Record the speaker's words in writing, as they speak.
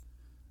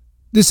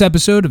This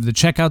episode of the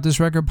Check Out This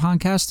Record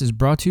podcast is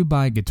brought to you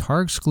by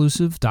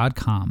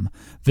GuitarExclusive.com.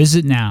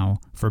 Visit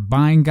now for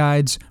buying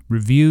guides,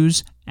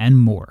 reviews, and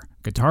more.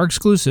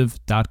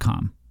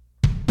 GuitarExclusive.com.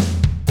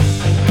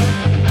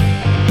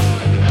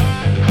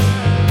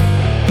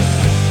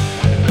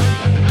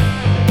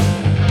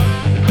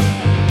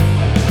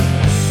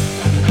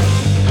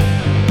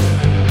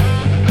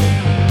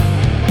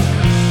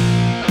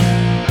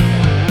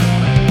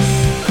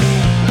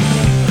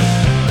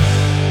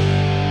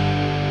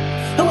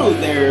 Hello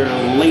there,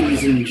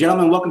 ladies and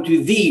gentlemen. Welcome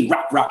to the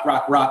Rock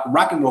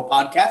and Roll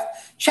podcast.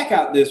 Check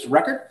out this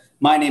record.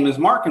 My name is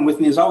Mark, and with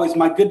me, as always,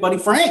 my good buddy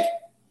Frank.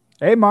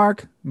 Hey,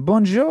 Mark.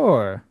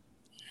 Bonjour.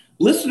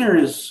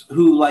 Listeners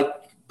who like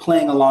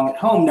playing along at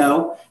home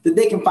know that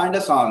they can find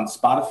us on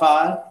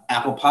Spotify,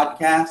 Apple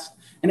Podcasts,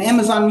 and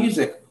Amazon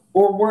Music,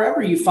 or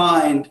wherever you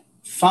find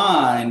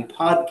fine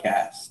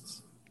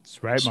podcasts.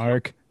 That's right,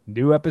 Mark.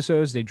 New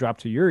episodes, they drop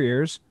to your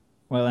ears,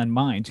 well, and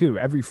mine, too,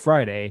 every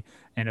Friday.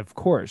 And, of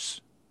course,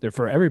 they're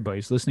for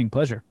everybody's listening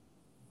pleasure.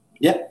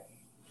 Yep.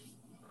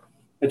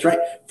 That's right.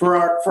 For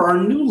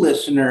our new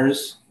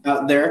listeners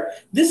out there,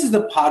 this is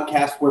the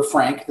podcast where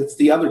Frank, that's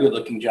the other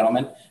good-looking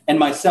gentleman, and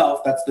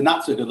myself, that's the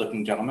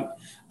not-so-good-looking gentleman,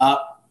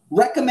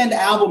 recommend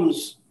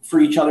albums for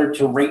each other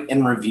to rate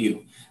and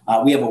review.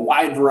 We have a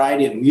wide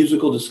variety of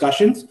musical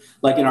discussions,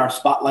 like in our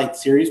Spotlight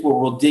series, where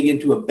we'll dig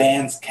into a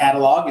band's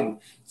catalog and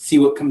see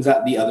what comes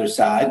out the other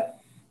side.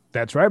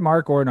 That's right,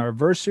 Mark. Or in our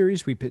Verse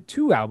series, we pit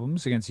two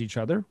albums against each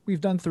other.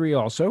 We've done three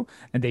also,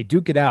 and they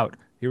duke it out.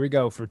 Here we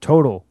go for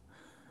total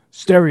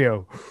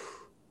stereo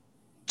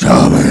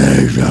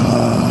domination.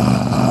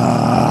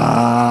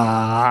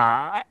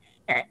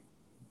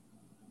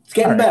 It's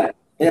getting better.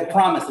 I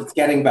promise it's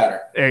getting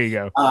better. There you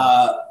go.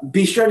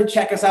 Be sure to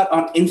check us out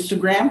on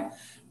Instagram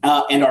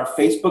and our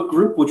Facebook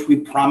group, which we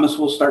promise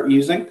we'll start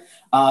using.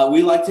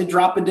 We like to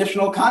drop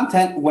additional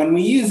content when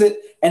we use it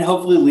and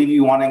hopefully leave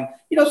you wanting,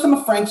 some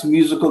of Frank's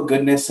musical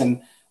goodness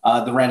and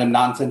the random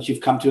nonsense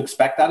you've come to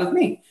expect out of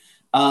me.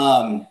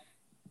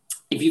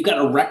 If you've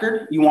got a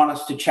record you want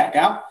us to check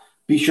out,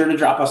 be sure to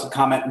drop us a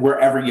comment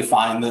wherever you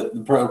find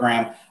the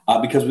program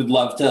because we'd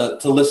love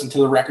to listen to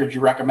the records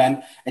you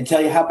recommend and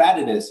tell you how bad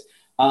it is.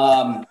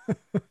 While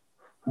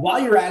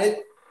you're at it,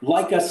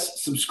 like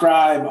us,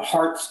 subscribe,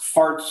 hearts,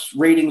 farts,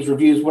 ratings,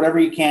 reviews, whatever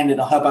you can.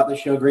 It'll help out the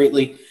show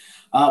greatly.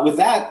 With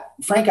that,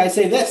 Frank, I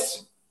say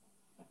this.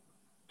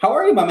 How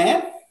are you, my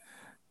man?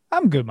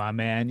 I'm good, my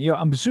man.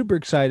 I'm super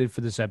excited for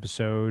this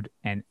episode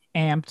and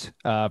amped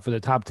for the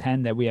top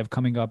 10 that we have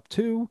coming up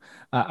too.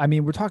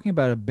 We're talking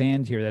about a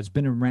band here that's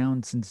been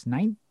around since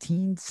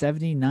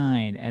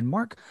 1979. And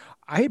Mark,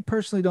 I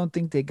personally don't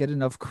think they get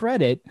enough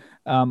credit.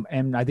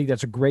 And I think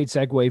that's a great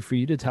segue for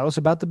you to tell us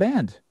about the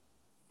band.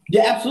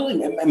 Yeah,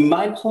 absolutely.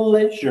 My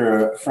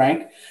pleasure,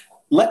 Frank.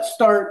 Let's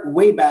start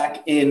way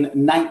back in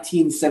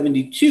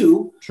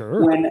 1972,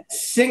 sure, when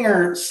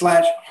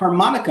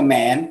singer/harmonica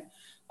man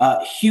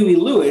Huey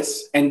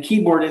Lewis and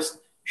keyboardist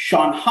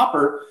Sean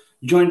Hopper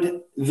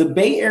joined the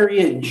Bay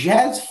Area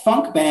jazz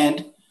funk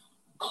band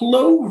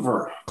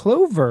Clover.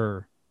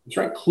 Clover. That's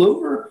right.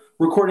 Clover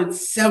recorded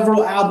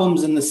several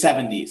albums in the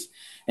 70s,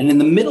 and in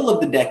the middle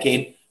of the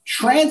decade,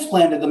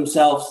 transplanted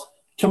themselves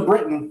to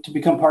Britain to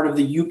become part of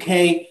the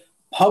UK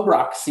pub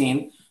rock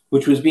scene,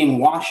 which was being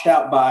washed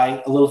out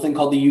by a little thing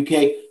called the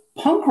UK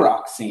punk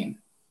rock scene.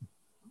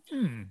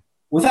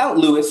 Without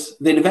Lewis,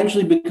 they'd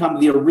eventually become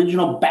the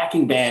original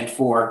backing band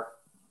for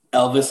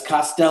Elvis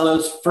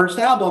Costello's first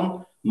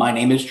album, My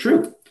Name Is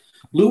True.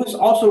 Lewis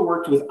also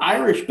worked with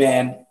Irish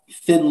band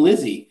Thin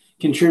Lizzy,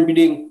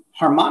 contributing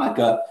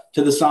harmonica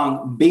to the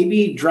song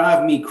Baby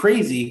Drive Me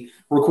Crazy,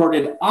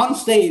 recorded on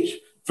stage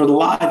for the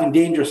Live and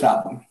Dangerous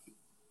album.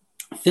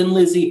 Thin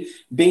Lizzy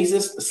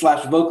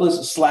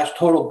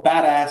bassist/vocalist/total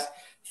badass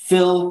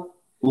Phil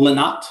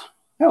Lynott,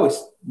 I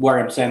always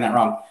worry I'm saying that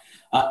wrong,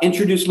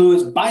 introduced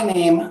Lewis by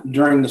name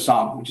during the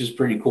song, which is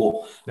pretty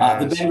cool.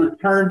 The band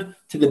returned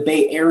to the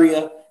Bay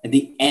Area at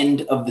the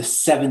end of the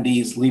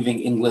 70s, leaving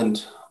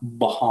England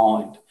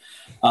behind.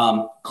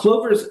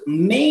 Clover's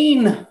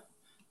main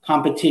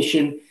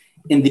competition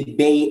in the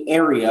Bay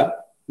Area,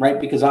 right,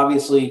 because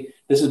obviously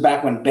this is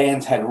back when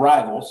bands had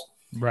rivals.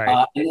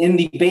 Right. And in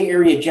the Bay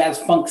Area jazz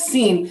funk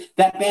scene,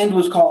 that band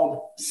was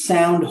called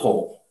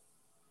Soundhole,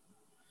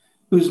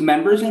 whose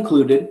members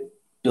included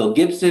Bill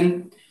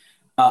Gibson,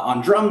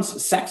 on drums,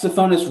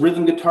 saxophonist,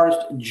 rhythm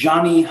guitarist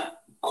Johnny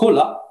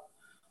Colla.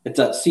 It's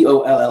a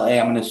C-O-L-L-A.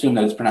 I'm going to assume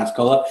that it's pronounced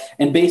Colla.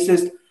 And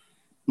bassist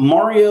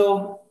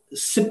Mario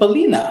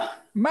Cipollina.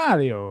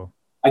 Mario.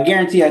 I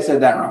guarantee I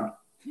said that wrong.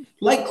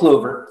 Like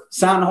Clover,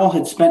 Soundhole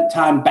had spent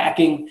time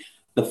backing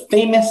the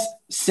famous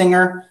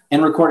singer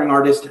and recording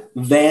artist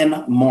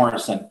Van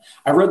Morrison.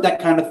 I wrote that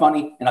kind of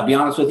funny, and I'll be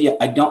honest with you,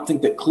 I don't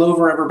think that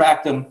Clover ever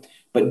backed him,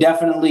 but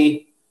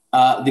definitely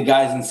the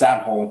guys in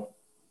Soundhole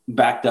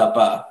backed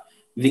up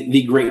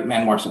the great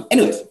Van Morrison.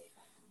 Anyways,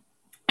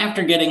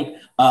 after getting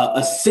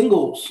a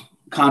singles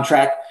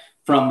contract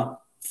from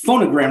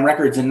Phonogram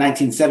Records in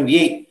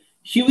 1978,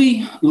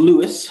 Huey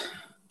Lewis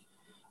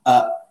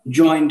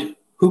joined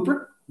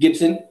Hooper,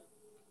 Gibson,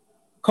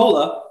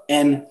 Cola,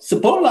 and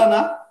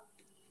Cipollana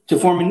to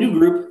form a new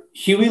group,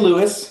 Huey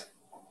Lewis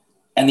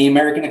and the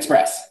American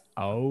Express.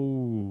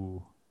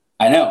 Oh,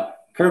 I know,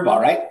 curveball,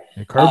 right?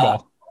 a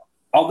curveball.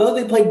 Although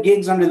they played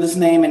gigs under this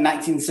name in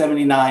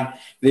 1979,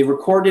 they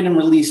recorded and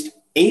released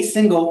a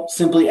single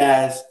simply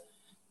as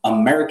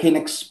American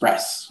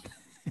Express.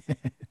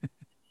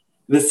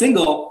 The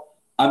single,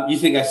 you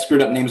think I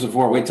screwed up names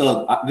before? Wait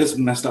till this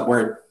messed up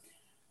word.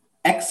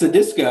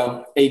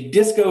 Exodisco, a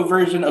disco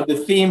version of the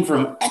theme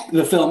from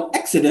the film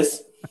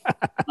Exodus.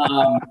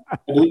 I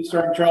believe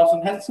starring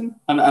Charlton Heston.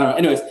 I don't know.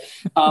 Anyways,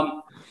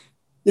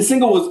 the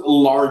single was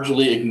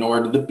largely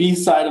ignored. The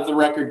B-side of the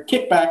record,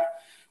 Kickback,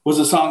 was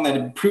a song that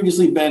had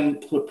previously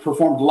been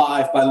performed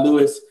live by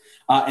Lewis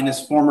and his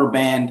former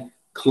band,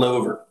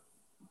 Clover.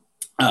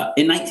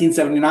 In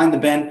 1979, the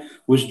band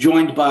was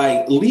joined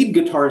by lead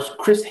guitarist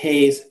Chris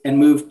Hayes and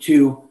moved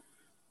to,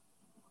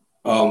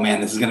 oh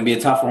man, this is going to be a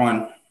tough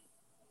one,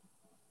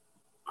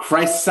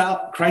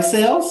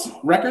 Chrysalis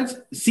Records,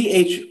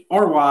 Chrysalis,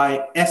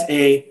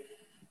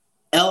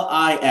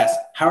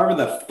 however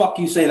the fuck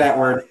you say that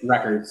word,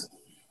 Records.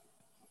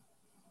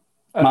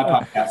 My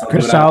podcast.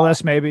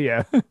 Chrysalis, maybe,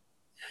 yeah.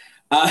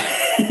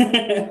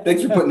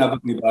 Thanks for putting up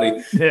with me,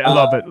 buddy. Yeah, I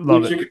love it.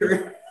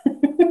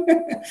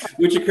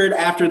 Which occurred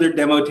after their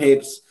demo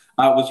tapes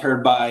was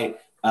heard by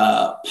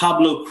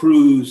Pablo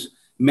Cruz,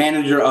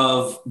 manager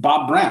of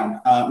Bob Brown.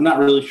 I'm not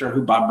really sure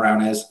who Bob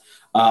Brown is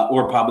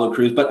or Pablo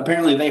Cruz, but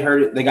apparently they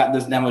heard it. They got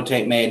this demo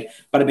tape made.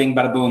 Bada bing,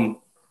 bada boom.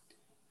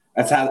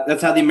 That's how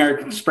the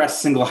American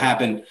Express single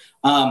happened.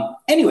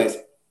 Anyways,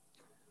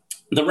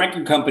 the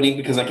record company,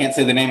 because I can't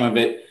say the name of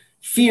it,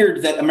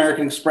 feared that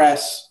American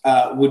Express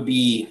would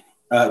be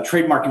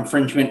trademark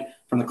infringement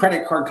from the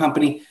credit card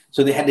company,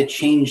 so they had to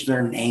change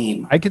their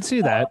name. I could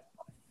see that.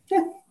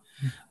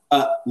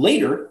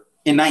 Later,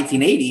 in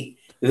 1980,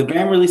 the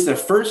band released their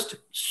first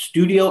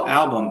studio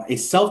album, a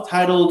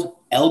self-titled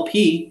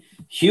LP,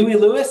 Huey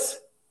Lewis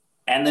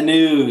and the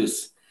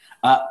News.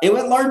 It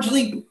went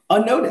largely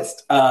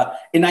unnoticed.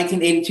 In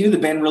 1982, the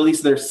band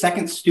released their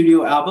second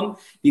studio album,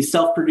 the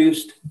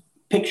self-produced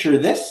Picture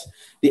This.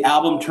 The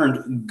album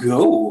turned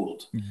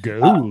gold.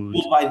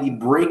 Fueled by the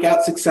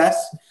breakout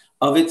success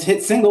of its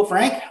hit single,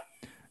 Frank.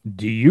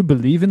 Do You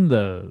Believe in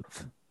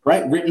Love?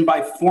 Right, written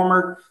by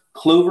former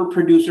Clover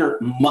producer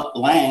Mutt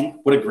Lange.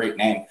 What a great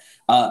name.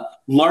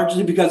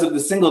 Largely because of the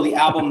single, the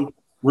album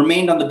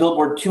remained on the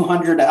Billboard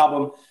 200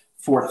 album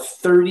for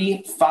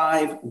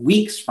 35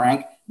 weeks,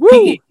 Frank.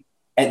 Peaking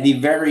at the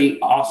very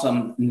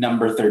awesome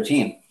number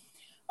 13.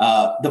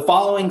 The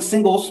follow-up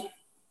singles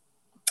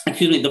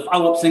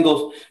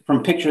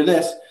from Picture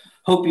This,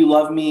 Hope You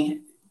Love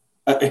Me,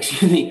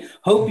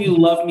 Hope You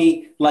Love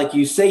Me Like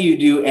You Say You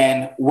Do,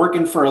 and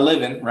Working for a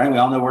Living, right? We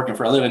all know Working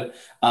for a Living,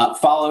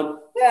 followed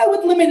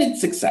with limited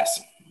success.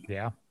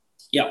 Yeah.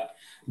 Yep.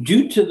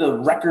 Due to the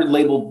record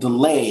label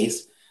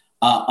delays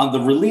on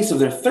the release of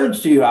their third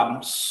studio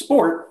album,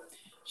 Sport,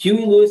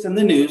 Huey Lewis and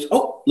the News.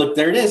 Oh, look,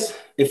 there it is.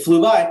 It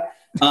flew by.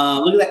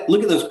 Look at that.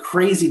 Look at those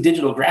crazy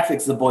digital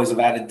graphics the boys have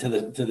added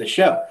to the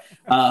show.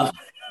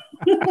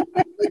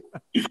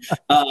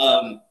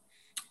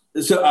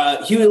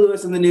 So Huey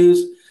Lewis and the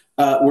News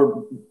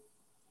were.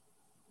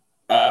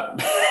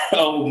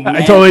 Oh man!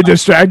 I totally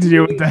distracted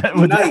you with that.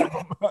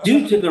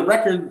 Due to the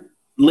record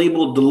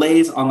label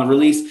delays on the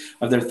release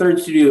of their third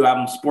studio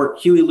album, Sport,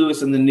 Huey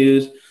Lewis and the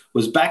News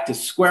was back to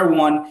square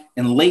one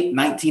in late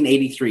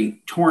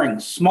 1983, touring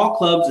small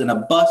clubs in a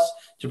bus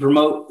to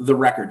promote the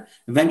record.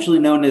 Eventually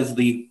known as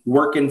the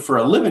Workin' for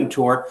a Living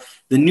Tour,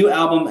 the new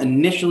album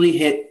initially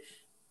hit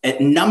at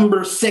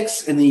number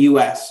 6 in the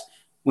U.S.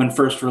 when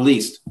first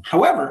released.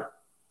 However,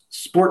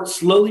 Sport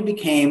slowly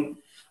became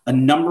a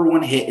number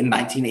 1 hit in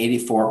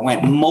 1984,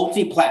 went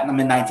multi-platinum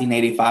in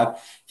 1985,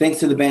 thanks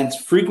to the band's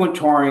frequent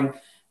touring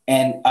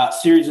and a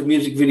series of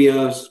music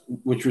videos,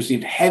 which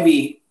received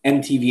heavy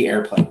MTV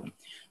airplay.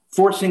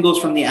 4 singles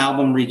from the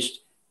album reached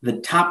the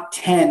top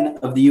 10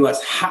 of the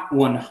U.S. Hot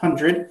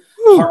 100.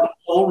 Heart and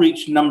Soul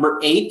reached number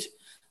 8,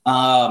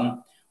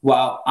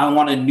 while I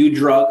Want a New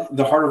Drug,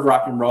 The Heart of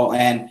Rock and Roll,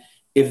 and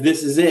If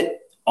This Is It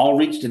all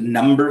reached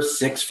number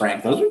 6,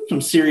 Frank. Those are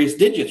some serious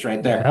digits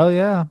right there. Hell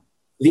yeah.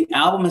 The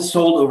album has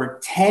sold over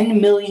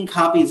 10 million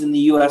copies in the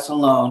U.S.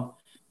 alone.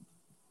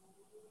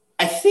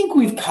 I think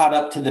we've caught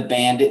up to the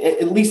band,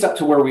 at least up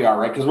to where we are,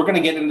 right? Because we're going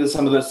to get into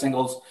some of those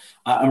singles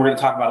and we're going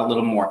to talk about it a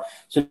little more.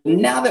 So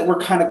now that we're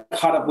kind of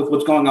caught up with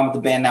what's going on with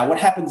the band now, what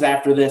happens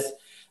after this?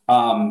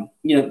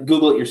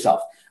 Google it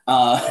yourself.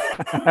 Why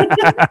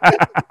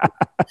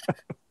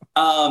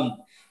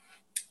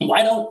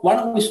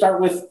don't we start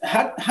with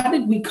how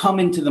did we come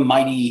into the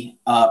mighty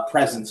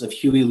presence of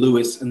Huey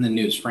Lewis and the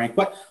News, Frank?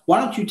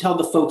 Why don't you tell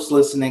the folks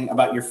listening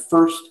about your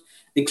first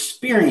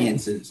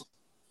experiences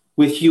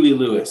with Huey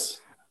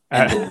Lewis?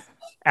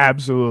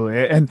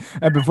 Absolutely. And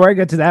before I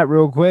get to that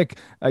real quick,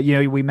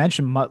 we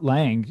mentioned Mutt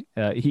Lange.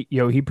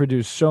 He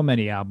produced so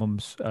many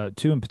albums,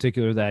 2 in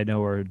particular that I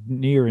know are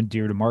near and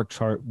dear to Mark's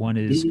heart. One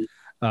is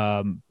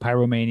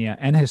Pyromania,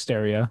 and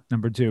Hysteria,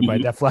 number 2 by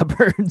Mhm. Def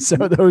Leppard. So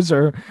those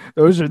are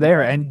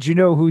there. And do you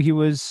know who he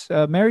was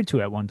married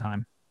to at one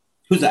time?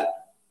 Who's that?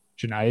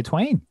 Shania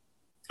Twain.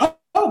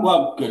 Oh,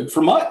 well, good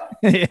for Mutt.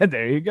 Yeah,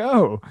 there you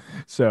go.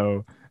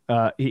 So,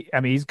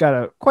 he's got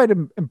a quite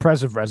an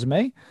impressive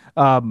resume.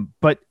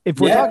 But if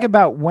we're Yeah. talking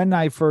about when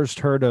I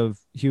first heard of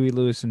Huey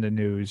Lewis and the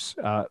News,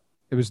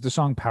 it was the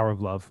song "Power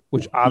of Love,"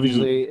 which Mhm.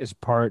 obviously is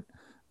part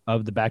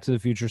of the Back to the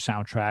Future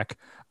soundtrack.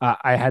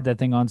 I had that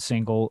thing on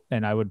single,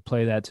 and I would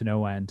play that to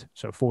no end.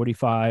 So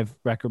 45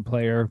 record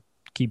player,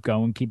 keep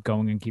going, keep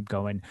going, and keep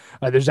going.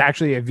 There's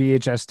actually a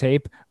VHS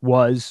tape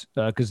was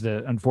because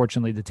the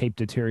unfortunately the tape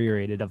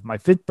deteriorated of my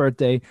 5th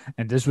birthday,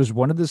 and this was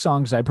one of the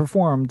songs I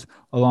performed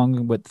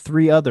along with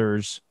 3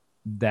 others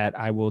that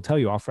I will tell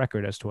you off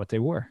record as to what they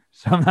were.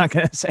 So I'm not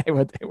going to say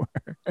what they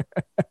were.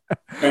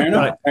 Fair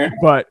enough.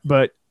 but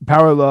but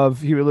Power of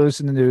Love, Huey Lewis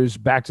in the News,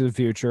 Back to the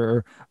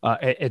Future,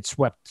 it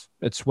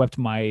swept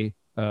my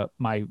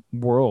my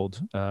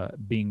world,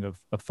 being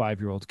a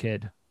 5-year-old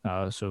kid.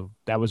 So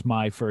that was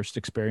my first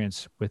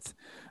experience with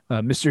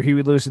Mr.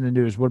 Huey Lewis in the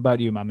News. What about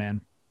you, my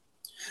man?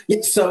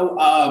 Yeah,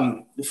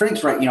 so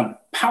Frank's right.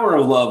 "Power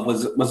of Love"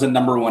 was a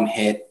number one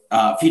hit,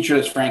 featured,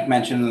 as Frank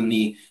mentioned, in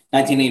the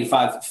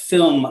 1985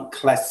 film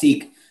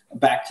classique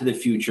Back to the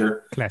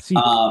Future, Classique.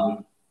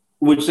 um,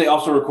 which they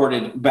also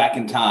recorded Back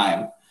in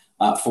Time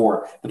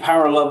for. "The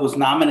Power of Love" was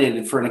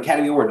nominated for an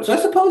Academy Award. So I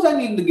suppose I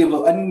need to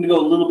go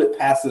a little bit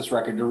past this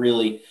record to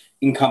really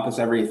encompass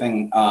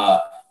everything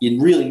you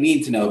really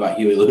need to know about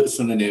Huey Lewis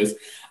in the News.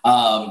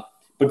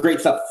 But great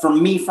stuff. For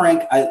me,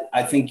 Frank,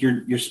 I think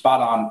you're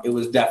spot on. It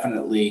was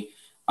definitely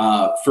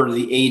for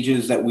the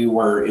ages that we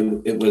were.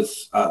 It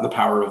was "The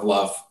Power of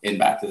Love" in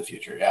Back to the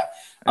Future. Yeah,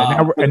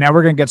 And now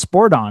we're gonna get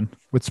sport on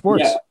with yeah,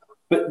 sports.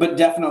 but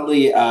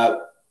definitely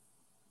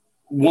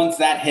once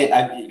that hit,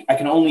 I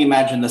can only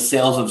imagine the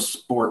sales of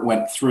Sport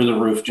went through the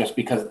roof just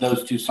because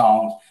those two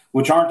songs,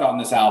 which aren't on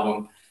this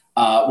album,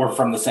 were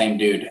from the same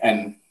dude,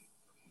 and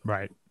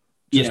Right.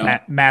 you Just know.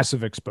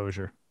 massive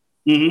exposure.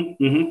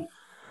 Mm-hmm.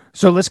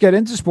 So let's get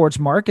into sports,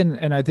 Mark,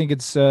 and I think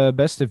it's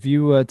best if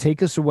you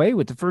take us away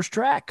with the first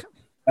track.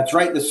 That's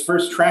right. This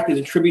first track is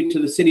a tribute to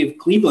the city of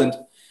Cleveland,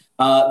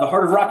 the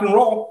heart of rock and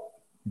roll.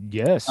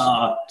 Yes,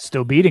 Uh,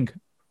 still beating.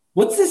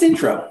 what's this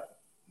intro?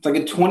 It's like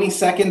a 20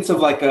 seconds of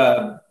like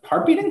a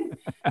heart beating.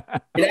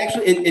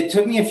 It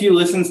took me a few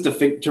listens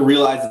to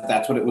realize that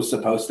that's what it was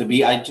supposed to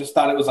be. I just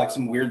thought it was like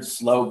some weird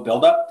slow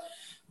buildup.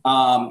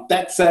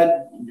 That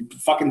said,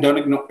 fucking don't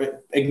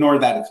ignore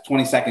that. It's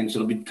 20 seconds.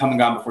 It'll be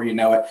coming on before you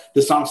know it.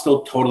 The song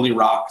still totally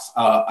rocks.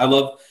 I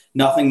love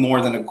nothing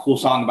more than a cool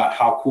song about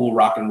how cool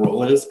rock and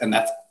roll is, and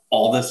that's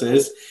all this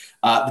is.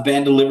 The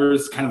band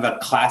delivers kind of a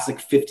classic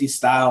 50s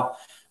style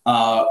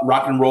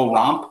rock and roll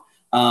romp.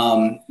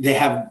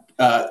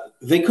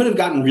 They could have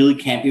gotten really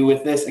campy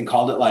with this and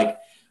called it like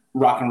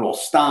rock and roll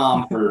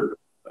stomp or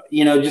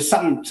just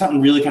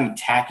something really kind of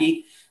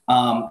tacky.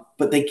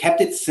 But they kept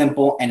it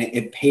simple, and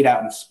it paid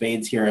out in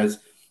spades here. As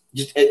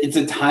it's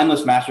a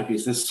timeless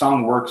masterpiece. This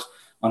song works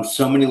on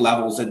so many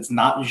levels. It's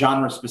not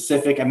genre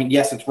specific. I mean,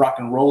 yes, it's rock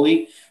and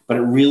rolly, but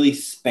it really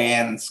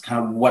spans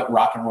kind of what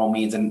rock and roll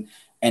means, and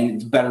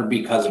it's better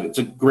because of it. It's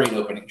a great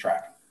opening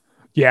track.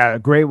 Yeah, a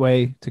great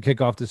way to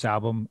kick off this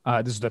album.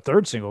 This is the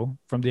 3rd single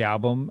from the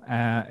album,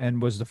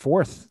 and was the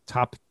 4th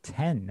top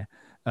 10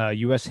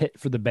 U.S. hit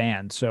for the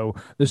band. So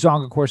the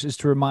song, of course, is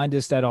to remind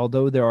us that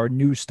although there are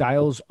new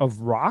styles of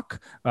rock,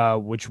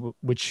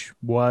 which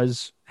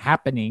was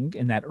happening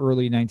in that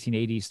early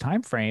 1980s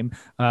time frame,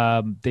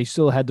 they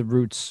still had the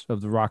roots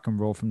of the rock and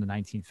roll from the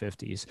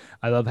 1950s.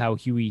 I love how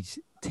Huey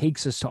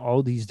takes us to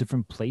all these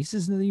different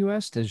places in the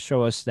US to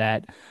show us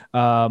that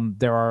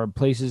there are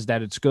places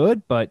that it's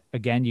good, but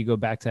again, you go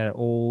back to that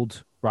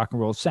old rock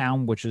and roll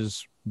sound, which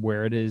is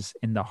where it is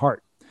in the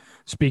heart.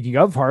 Speaking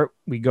of heart,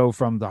 we go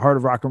from the heart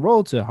of rock and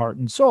roll to heart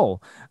and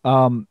soul.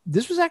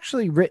 This was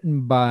actually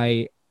written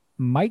by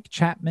Mike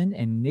Chapman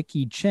and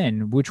Nicky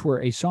Chin, which were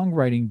a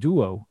songwriting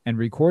duo, and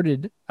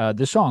recorded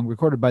the song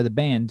recorded by the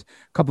band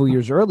a couple of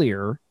years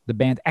earlier, the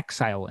band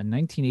Exile in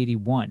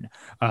 1981.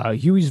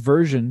 Huey's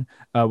version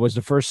was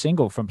the first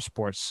single from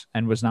Sports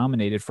and was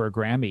nominated for a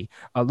Grammy.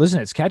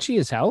 Listen, it's catchy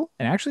as hell,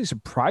 and actually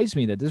surprised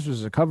me that this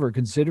was a cover,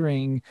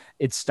 considering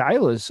its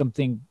style is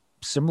something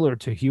similar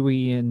to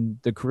Huey and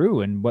the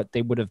Crew and what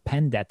they would have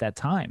penned at that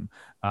time.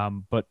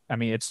 But I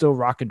mean, it's still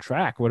rock and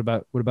track. What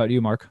about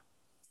you, Mark?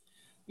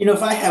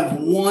 If I have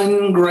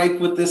one gripe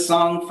with this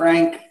song,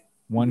 Frank,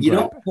 One you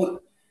gripe. don't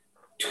put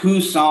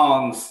two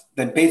songs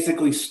that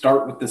basically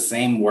start with the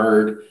same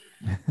word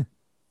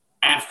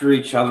after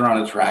each other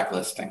on a track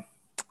listing.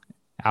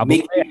 Album.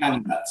 Make me kind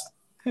of nuts.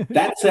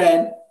 That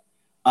said,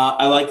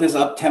 I like this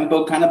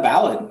up-tempo kind of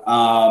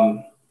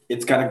ballad.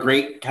 It's got a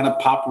great kind of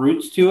pop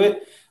roots to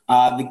it.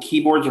 The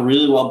keyboards are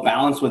really well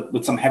balanced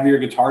with some heavier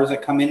guitars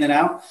that come in and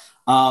out.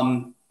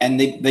 And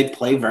they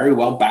play very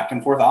well back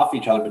and forth off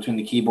each other between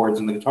the keyboards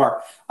and the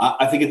guitar.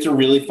 I think it's a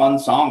really fun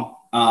song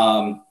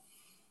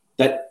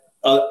that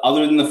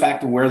other than the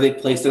fact of where they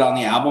placed it on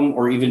the album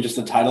or even just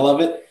the title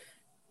of it,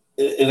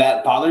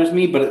 that bothers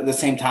me, but at the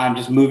same time,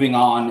 just moving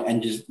on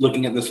and just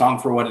looking at the song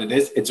for what it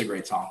is, it's a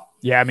great song.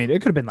 Yeah, I mean,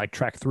 it could have been like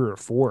track 3 or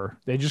 4.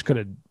 They just could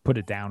have put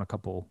it down a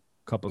couple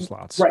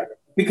slots. Right.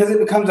 Because it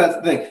becomes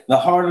that thing. The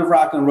heart of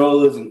rock and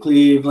roll is in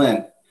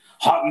Cleveland.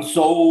 Heart and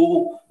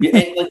soul. So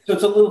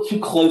it's a little too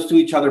close to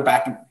each other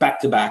back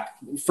to back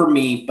for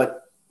me,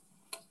 but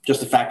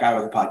just a fat guy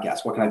with a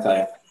podcast. What can I tell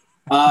you?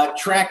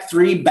 Track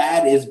 3,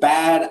 Bad is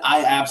Bad.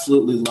 I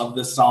absolutely love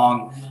this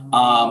song.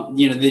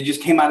 They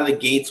just came out of the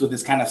gates with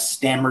this kind of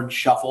stammered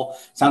shuffle.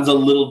 Sounds a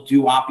little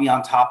doo-woppy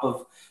on top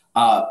of,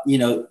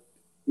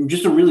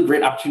 just a really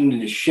great opportunity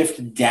to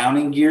shift down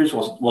in gears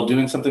while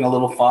doing something a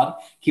little fun,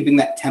 keeping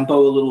that tempo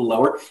a little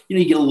lower.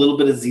 You get a little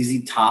bit of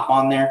ZZ Top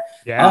on there.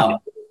 Yeah.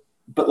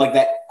 But like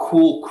that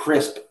cool,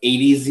 crisp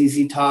 80s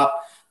ZZ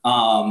Top.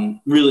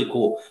 Really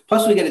cool.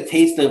 Plus, we get a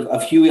taste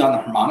of Huey on the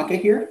harmonica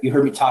here. You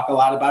heard me talk a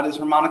lot about his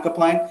harmonica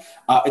playing.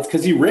 It's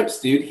because he rips,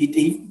 dude.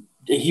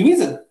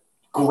 Huey's a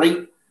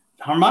great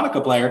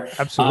harmonica player.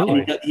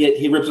 Absolutely.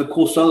 He rips a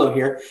cool solo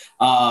here.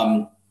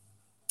 How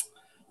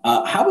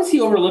was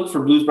he overlooked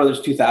for Blues Brothers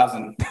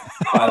 2000,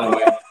 by the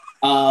way?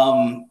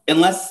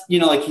 Unless,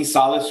 he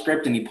saw the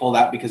script and he pulled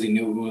out because he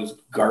knew it was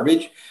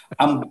garbage.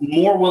 I'm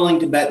more willing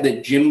to bet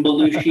that Jim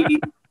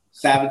Belushi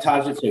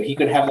sabotaged it so he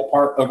could have the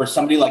part over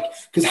somebody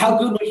because how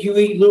good would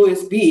Huey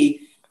Lewis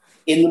be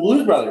in the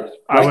Blues Brothers?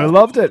 Right? I would have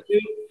loved it.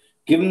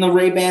 Give him the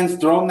Ray-Bans,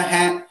 throw him the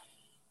hat,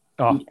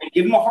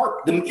 give him a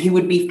heart. He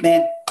would be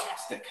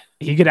fantastic.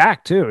 He could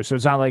act too. So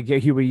it's not like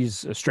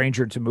Huey's a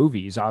stranger to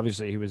movies.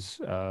 Obviously, he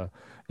was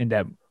in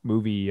that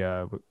movie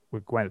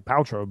with Gwyneth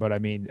Paltrow, but I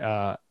mean,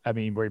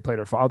 where he played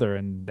her father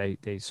and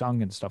they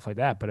sung and stuff like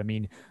that. But I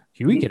mean,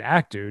 Huey could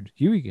act, dude.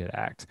 Huey could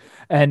act.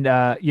 And,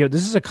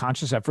 this is a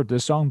conscious effort.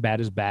 This song, Bad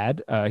is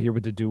Bad, here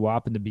with the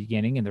doo-wop in the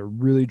beginning, and they're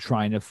really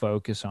trying to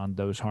focus on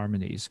those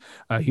harmonies.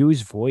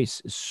 Huey's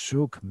voice is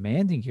so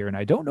commanding here, and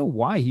I don't know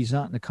why he's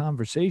not in the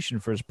conversation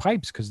for his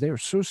pipes, because they are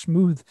so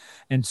smooth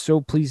and so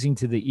pleasing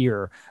to the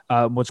ear.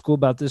 What's cool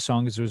about this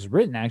song is it was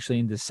written actually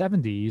in the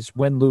 70s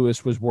when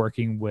Lewis was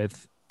working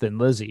with Thin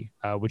Lizzy,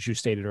 which you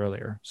stated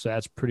earlier. So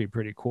that's pretty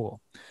cool.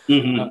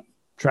 Mm-hmm.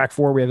 Track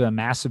 4, we have a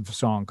massive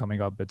song coming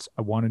up. It's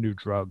I Want a New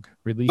Drug.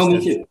 Released.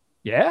 Me too.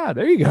 Yeah,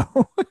 there you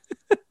go.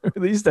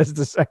 Released as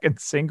the second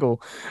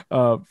single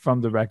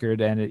from the record,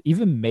 and it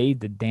even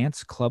made the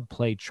Dance Club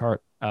Play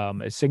chart.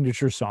 A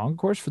signature song, of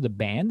course, for the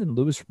band. And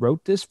Lewis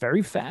wrote this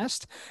very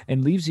fast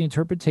and leaves the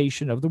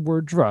interpretation of the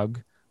word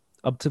drug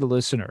up to the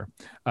listener.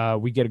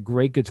 We get a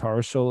great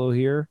guitar solo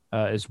here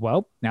as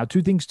well. Now,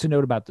 2 things to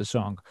note about the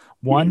song.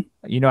 One,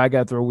 I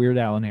got to throw Weird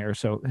Al in here.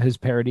 So his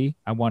parody,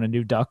 I Want a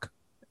New Duck,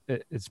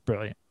 it's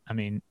brilliant. I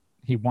mean,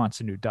 he wants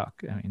a new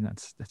duck. I mean,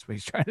 that's what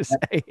he's trying to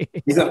say.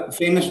 He's a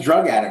famous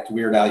drug addict,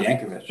 Weird Al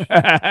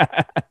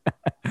Yankovic.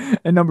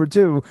 And number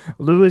 2,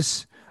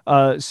 Lewis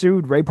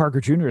sued Ray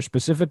Parker Jr.,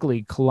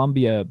 specifically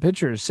Columbia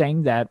Pictures,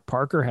 saying that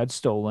Parker had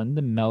stolen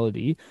the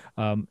melody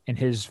in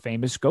his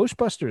famous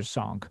Ghostbusters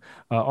song.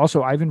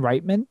 Also, Ivan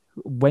Reitman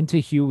went to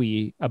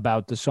Huey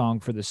about the song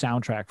for the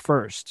soundtrack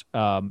first,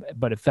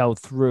 but it fell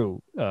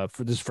through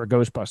for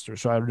Ghostbusters.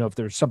 So I don't know if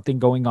there's something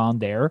going on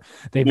there.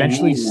 They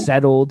eventually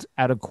settled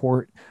out of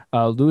court.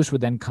 Lewis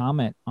would then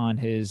comment on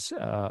his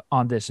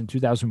on this in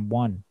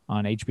 2001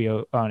 on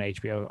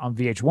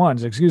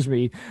VH1's, excuse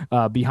me,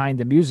 Behind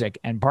the Music,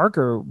 and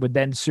Parker would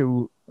then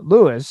sue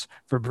Lewis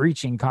for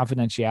breaching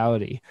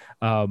confidentiality.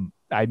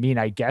 I mean,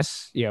 I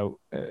guess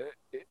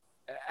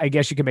I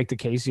guess you can make the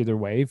case either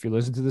way if you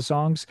listen to the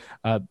songs.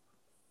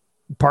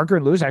 Parker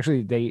and Lewis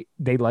actually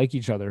they like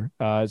each other.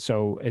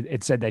 So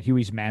it said that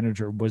Huey's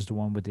manager was the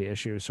one with the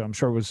issue. So I'm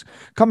sure it was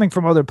coming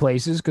from other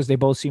places because they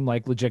both seem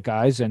like legit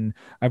guys. And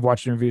I've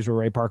watched interviews where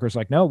Ray Parker's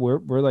like, no,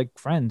 we're like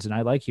friends, and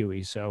I like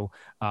Huey. So,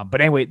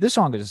 but anyway, this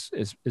song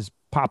is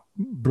pop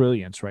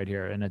brilliance right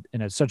here, and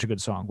it's such a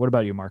good song. What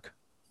about you, Mark?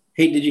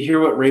 Hey, did you hear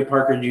what Ray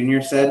Parker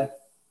Jr. said?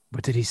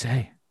 What did he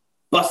say?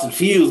 Bustin'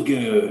 feels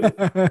good.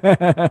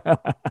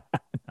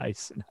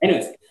 Nice.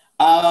 Anyways,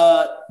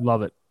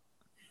 love it.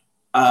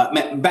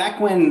 Back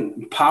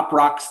when pop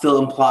rock still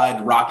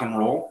implied rock and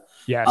roll,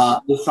 yes,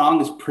 the song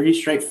is pretty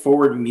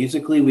straightforward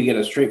musically. We get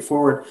a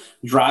straightforward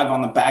drive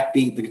on the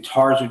backbeat. The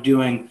guitars are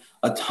doing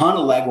a ton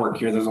of legwork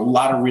here. There's a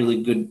lot of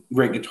really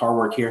great guitar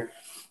work here,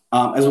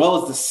 as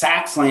well as the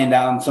sax laying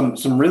down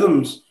some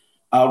rhythms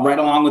right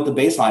along with the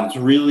bass line. It's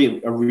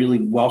really a really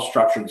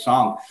well-structured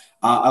song.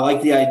 I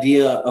like the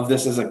idea of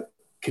this as a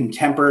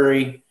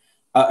commentary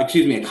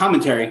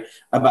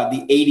about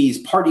the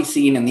 80s party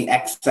scene and the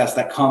excess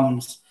that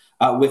comes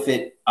with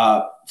it,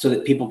 so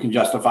that people can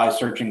justify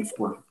searching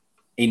for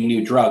a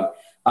new drug,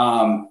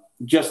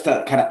 just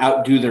to kind of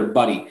outdo their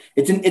buddy.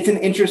 It's an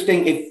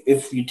interesting,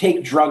 if you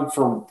take drug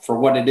for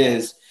what it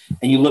is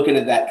and you look at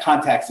it that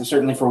context, and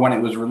certainly for when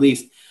it was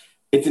released,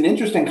 it's an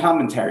interesting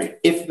commentary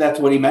if that's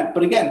what he meant.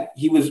 But again,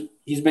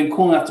 he's been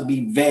cool enough to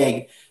be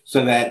vague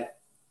so that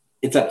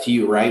it's up to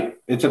you, right?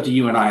 It's up to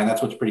you and I, and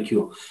that's what's pretty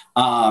cool.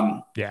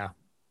 Yeah.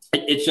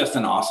 It's just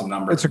an awesome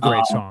number. It's a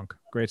great song.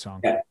 Great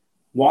song. Yeah.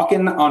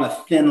 Walking on a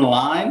Thin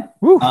Line.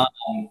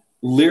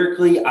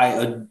 Lyrically, I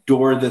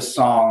adore this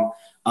song.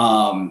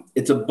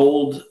 It's a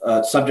bold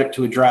subject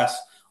to address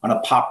on a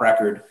pop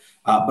record,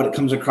 but it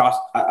comes across,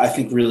 I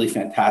think, really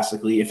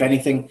fantastically. If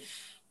anything,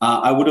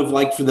 I would have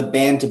liked for the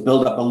band to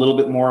build up a little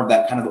bit more of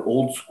that kind of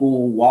old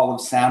school wall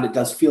of sound. It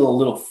does feel a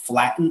little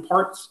flat in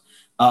parts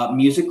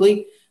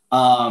musically.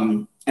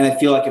 And I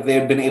feel like if they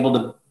had been able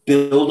to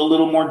build a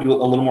little more, do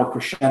a little more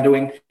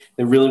crescendoing,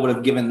 they really would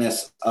have given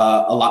this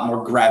a lot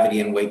more gravity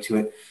and weight to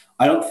it.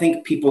 I don't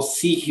think people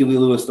see Huey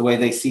Lewis the way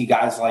they see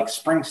guys like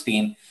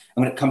Springsteen.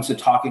 And when it comes to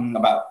talking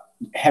about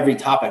heavy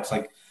topics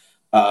like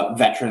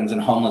veterans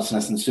and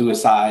homelessness and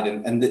suicide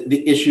and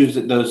the issues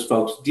that those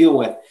folks deal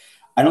with,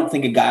 I don't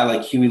think a guy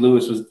like Huey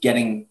Lewis was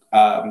getting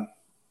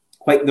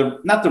quite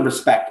not the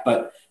respect,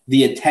 but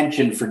the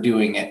attention for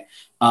doing it.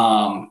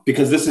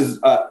 Because this is,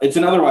 it's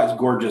an otherwise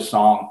gorgeous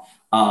song,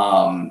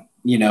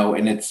 you know,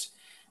 and it's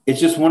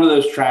just one of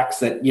those tracks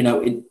that, you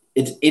know,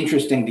 it's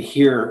interesting to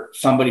hear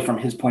somebody from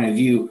his point of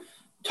view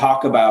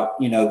talk about,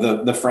 you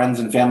know, the friends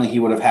and family he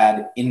would have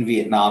had in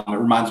Vietnam. It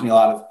reminds me a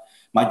lot of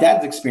my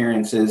dad's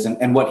experiences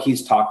and what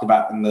he's talked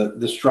about and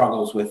the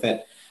struggles with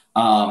it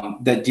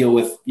that deal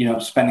with, you know,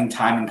 spending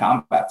time in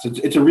combat. So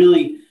it's a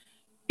really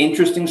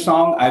interesting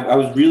song. I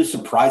was really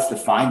surprised to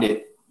find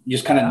it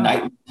just kind of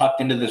nightly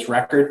tucked into this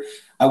record.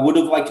 I would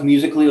have liked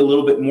musically a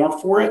little bit more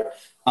for it.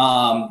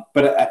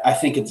 But I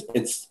think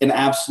it's an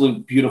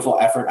absolute beautiful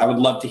effort. I would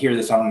love to hear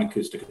this on an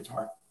acoustic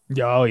guitar.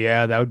 Oh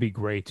yeah, that would be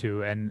great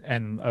too.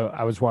 And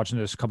I was watching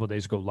this a couple of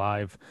days ago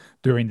live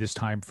during this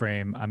time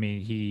frame. I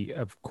mean, he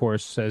of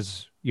course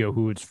says, you know,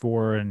 who it's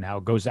for and how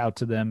it goes out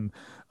to them.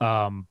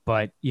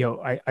 But you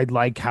know, I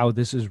like how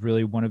this is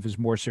really one of his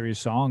more serious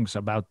songs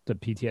about the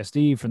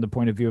PTSD from the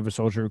point of view of a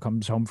soldier who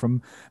comes home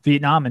from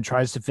Vietnam and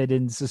tries to fit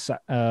into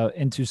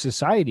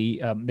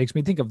society. Makes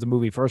me think of the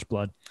movie First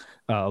Blood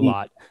a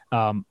lot.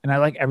 And I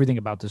like everything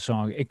about the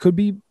song. It could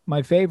be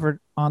my favorite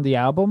on the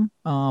album.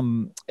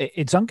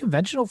 It's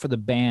unconventional for the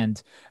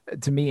band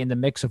to me in the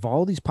mix of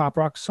all these pop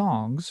rock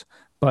songs,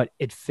 but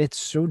it fits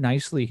so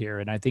nicely here.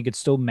 And I think it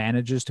still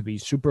manages to be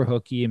super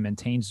hooky and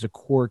maintains the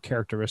core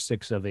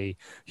characteristics of a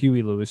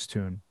Huey Lewis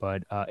tune.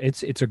 But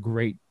it's a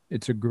great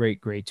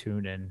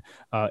tune. And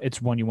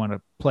it's one you want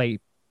to play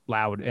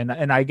loud.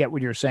 And I get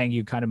what you're saying.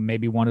 You kind of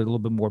maybe wanted a little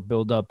bit more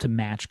build up to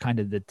match kind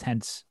of the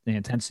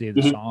intensity of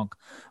the song.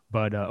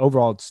 But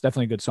overall, it's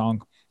definitely a good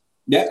song.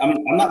 Yeah, I'm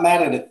not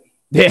mad at it.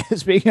 Yeah,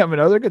 speaking of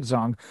another good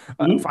song,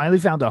 Finally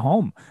Found a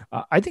Home.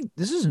 I think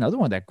this is another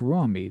one that grew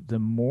on me. The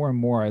more and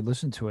more I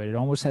listen to it, it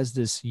almost has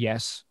this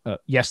Yes,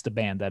 the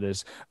band, that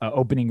is,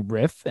 opening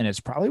riff. And it's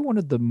probably one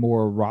of the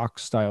more rock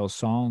style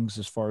songs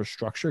as far as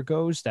structure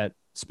goes that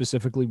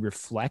specifically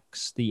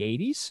reflects the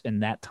 80s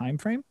and that time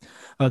frame.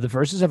 The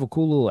verses have a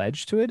cool little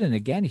edge to it. And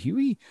again,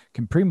 Huey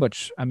can pretty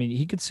much, I mean,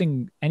 he could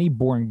sing any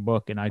boring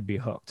book and I'd be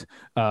hooked.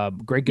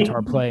 Great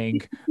guitar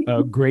playing,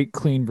 great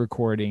clean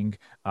recording.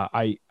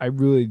 I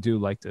really do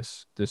like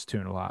this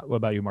tune a lot. What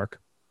about you, Mark?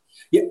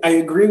 Yeah, I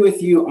agree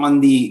with you on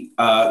the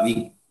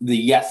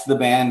Yes, the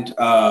band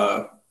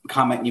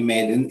comment you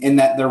made, in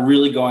that they're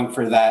really going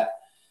for that,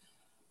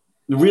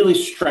 really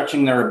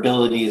stretching their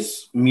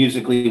abilities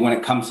musically when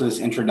it comes to this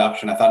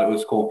introduction. I thought it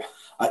was cool.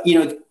 You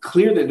know, it's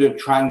clear that they're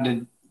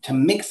trying to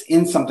mix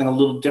in something a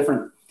little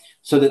different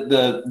so that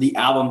the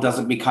album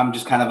doesn't become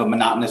just kind of a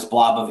monotonous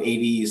blob of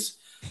 80s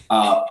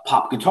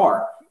pop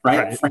guitar,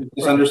 right? Frank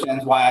just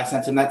understands why I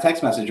sent him that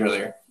text message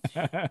earlier,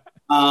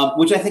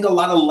 which I think a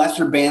lot of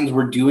lesser bands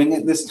were doing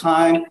at this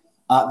time.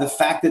 The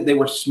fact that they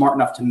were smart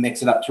enough to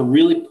mix it up, to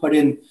really put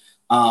in,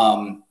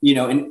 you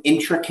know, an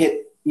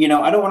intricate, you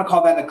know, I don't want to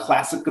call that a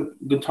classic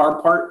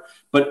guitar part,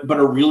 but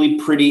a really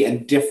pretty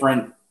and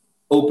different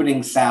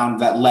opening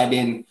sound that led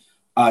in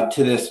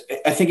to this.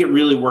 I think it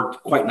really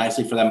worked quite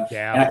nicely for them.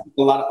 Yeah. And I think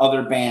a lot of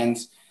other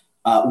bands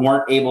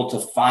weren't able to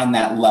find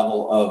that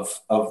level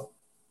of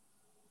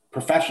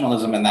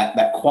professionalism and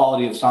that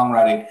quality of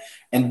songwriting.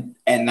 And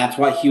that's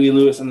why Huey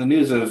Lewis and the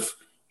News have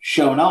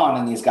shown on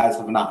and these guys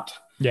have not.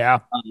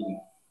 Yeah.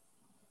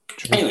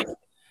 Anyway,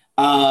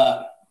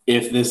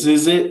 if this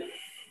is it,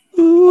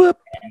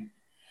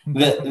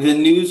 the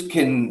News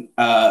can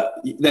that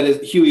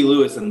is Huey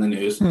Lewis and the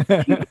News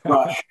can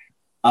crush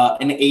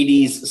an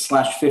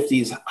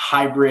 80s/50s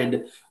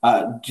hybrid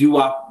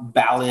doo-wop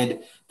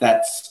ballad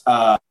that's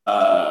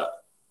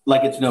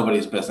like it's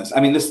nobody's business.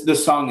 I mean,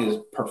 this song is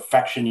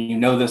perfection. You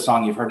know this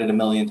song, you've heard it a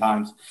million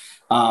times.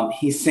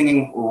 He's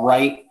singing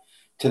right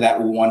to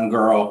that one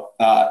girl.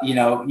 You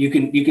know, you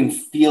can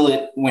feel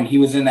it when he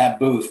was in that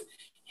booth.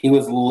 He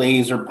was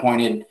laser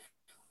pointed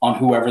on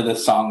whoever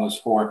this song was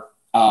for.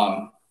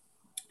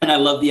 And I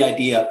love the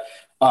idea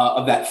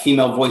of that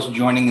female voice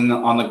joining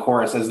on the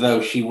chorus as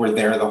though she were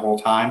there the whole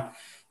time.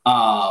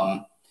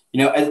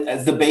 You know,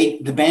 as the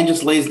band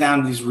just lays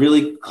down these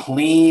really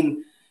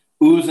clean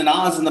oohs and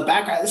ahs in the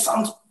background. This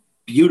song's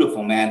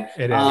beautiful, man.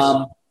 It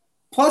is.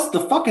 Plus, the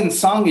fucking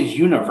song is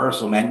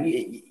universal,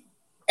 man.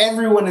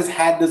 Everyone has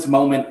had this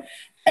moment.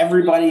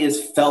 Everybody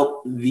has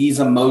felt these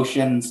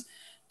emotions.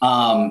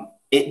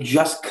 It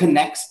just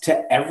connects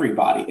to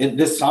everybody.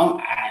 This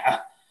song,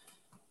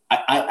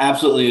 I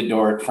absolutely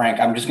adore it, Frank.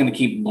 I'm just going to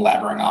keep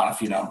blabbering on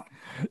if you don't.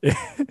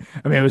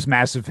 I mean, it was a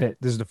massive hit.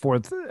 This is the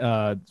fourth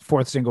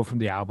single from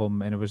the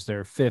album, and it was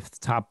their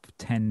fifth top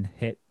 10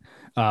 hit.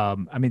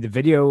 I mean, the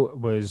video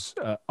was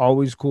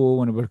always cool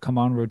when it would come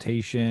on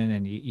rotation,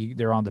 and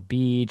they're on the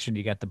beach, and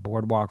you got the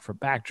boardwalk for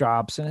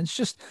backdrops, and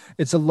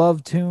it's a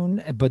love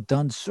tune, but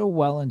done so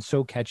well and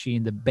so catchy.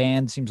 And the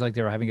band seems like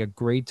they were having a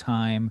great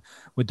time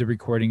with the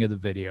recording of the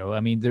video. I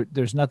mean,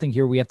 there's nothing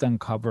here we have to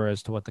uncover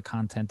as to what the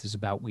content is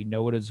about. We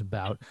know what it's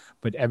about,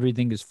 but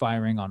everything is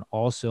firing on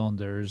all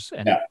cylinders,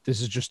 and this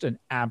is just an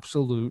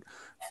absolute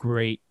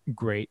great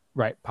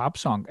right pop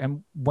song.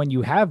 And when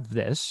you have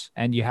this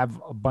and you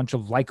have a bunch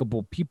of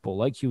likable people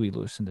like Huey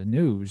Lewis and the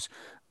News,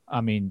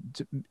 I mean,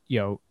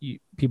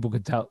 people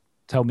could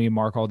tell me and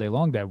Mark all day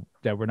long that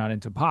we're not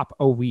into pop.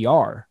 Oh, we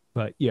are,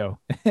 but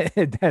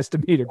it has to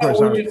meet, of course,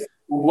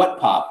 what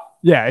pop.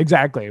 Yeah,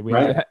 exactly.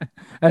 It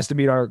has to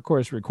meet our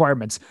course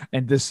requirements,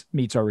 and this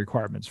meets our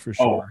requirements for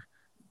sure.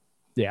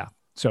 Yeah.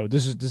 So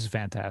this is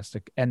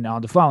fantastic. And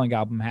on the following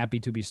album, Happy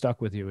to Be Stuck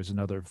With You is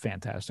another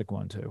fantastic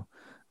one too.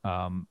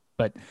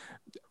 But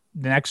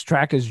the next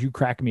track is You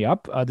Crack Me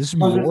Up. This is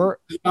more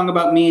a song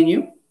about me and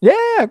you.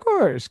 Yeah, of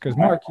course. Because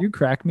Mark, you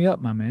crack me up,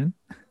 my man.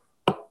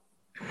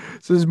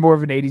 So this is more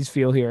of an 80s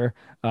feel here.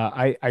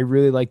 I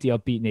really like the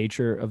upbeat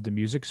nature of the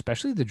music,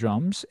 especially the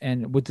drums,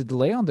 and with the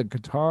delay on the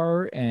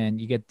guitar, and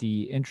you get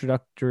the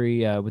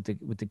introductory with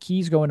the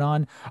keys going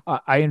on.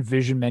 I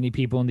envision many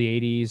people in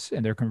the 80s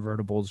and their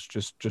convertibles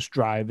just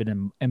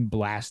driving and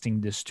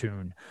blasting this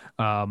tune.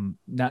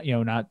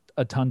 Not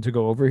a ton to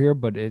go over here,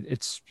 but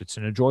it's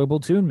an enjoyable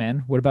tune,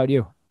 man. What about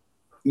you?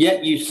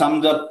 Yeah, you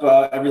summed up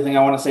everything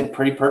I want to say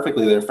pretty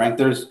perfectly there, Frank.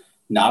 There's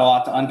not a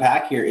lot to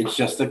unpack here. It's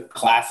just a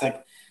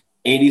classic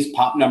 80s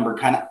pop number,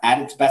 kind of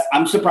at its best.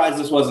 I'm surprised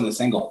this wasn't a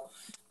single.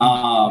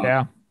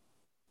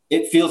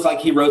 It feels like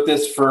he wrote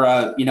this for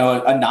a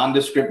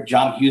nondescript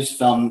John Hughes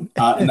film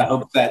in the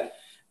hopes that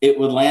it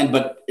would land,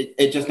 but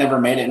it just never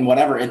made it. And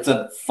whatever, it's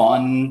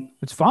fun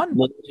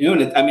little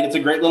tune. It's a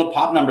great little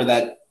pop number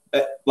that,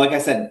 like I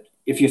said,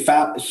 if you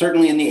found,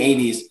 certainly in the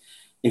 80s,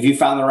 if you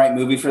found the right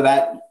movie for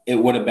that, it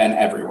would have been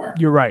everywhere.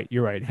 You're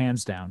right.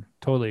 Hands down.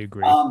 Totally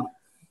agree.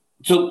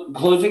 So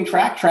closing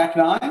track 9,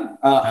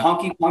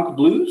 Honky Tonk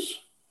Blues.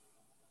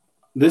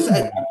 This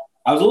I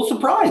was a little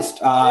surprised.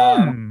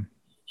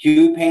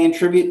 Hugh paying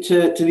tribute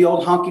to the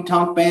old honky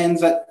tonk bands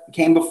that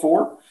came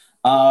before,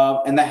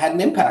 and that had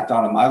an impact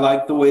on him. I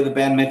like the way the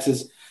band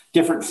mixes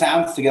different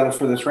sounds together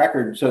for this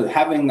record. So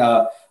having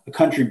a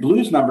country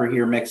blues number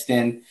here mixed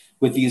in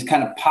with these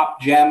kind of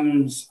pop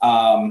gems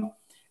and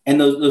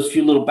those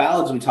few little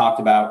ballads we talked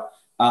about.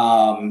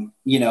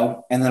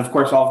 And then of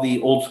course all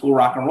the old school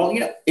rock and roll,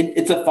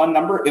 it's a fun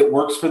number. It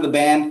works for the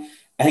band.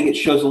 I think it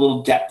shows a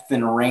little depth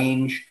and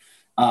range.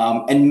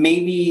 And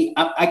maybe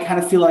I kind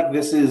of feel like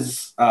this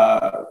is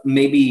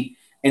maybe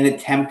an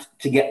attempt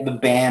to get the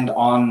band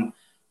on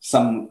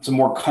some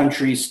more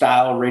country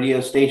style radio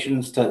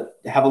stations to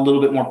have a little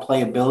bit more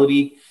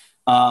playability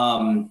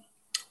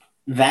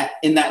that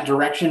in that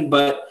direction.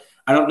 But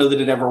I don't know that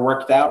it ever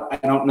worked out. I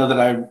don't know that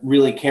I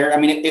really care. I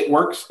mean, it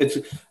works. It's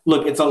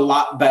a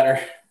lot better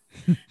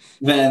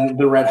than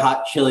the Red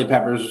Hot Chili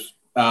Peppers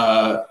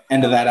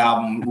end of that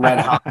album, Red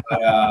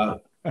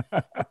Hot.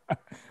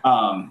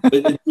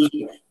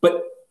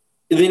 But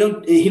they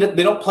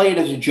don't play it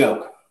as a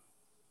joke.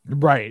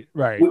 Right.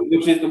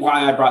 Which is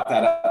why I brought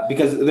that up,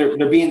 because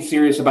they're being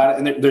serious about it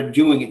and they're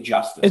doing it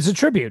justice. It's a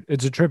tribute.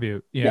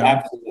 Yeah,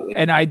 absolutely.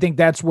 And I think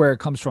that's where it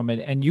comes from.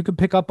 And you can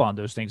pick up on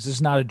those things. This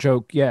is not a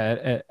joke,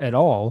 at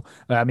all.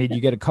 I mean,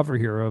 you get a cover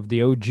here of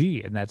the OG,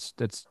 and that's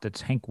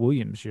Hank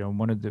Williams.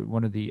 One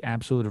of the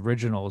absolute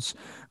originals.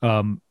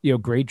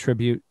 Great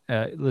tribute.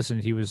 Listen,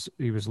 he was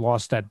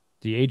lost at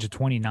the age of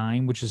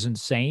 29, which is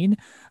insane.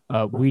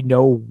 We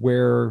know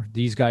where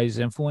these guys'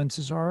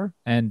 influences are,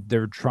 and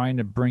they're trying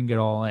to bring it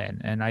all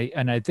in. And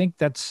I think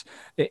it's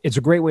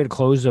a great way to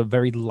close a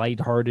very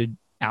lighthearted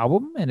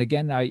album. And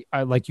again, I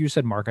like you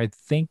said, Mark, I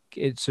think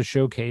it's a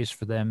showcase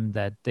for them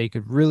that they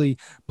could really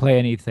play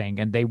anything,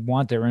 and they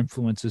want their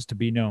influences to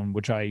be known,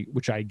 which I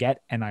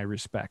get and I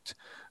respect.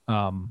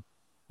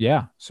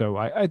 So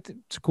I think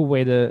it's a cool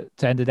way to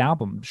end an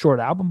album. Short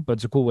album, but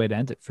it's a cool way to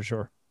end it for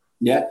sure.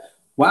 Yeah.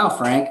 Wow,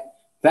 Frank.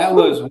 That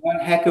was one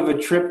heck of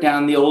a trip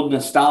down the old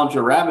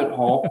nostalgia rabbit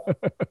hole.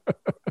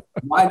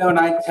 Why don't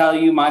I tell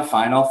you my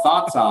final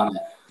thoughts on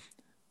it?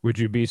 Would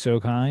you be so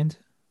kind?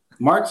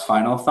 Mark's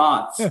final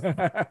thoughts.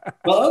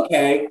 Well,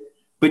 okay,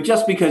 but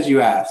just because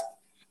you asked.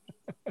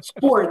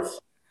 Sports.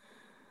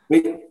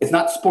 Wait, it's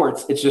not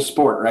sports. It's just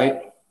sport,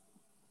 right?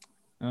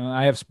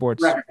 I have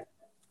sports.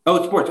 Oh,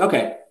 it's sports.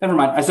 Okay, never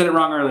mind. I said it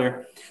wrong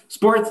earlier.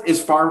 Sports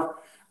is far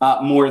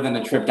more than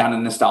a trip down a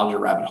nostalgia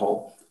rabbit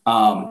hole.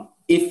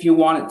 If you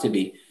want it to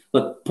be.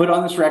 Look, put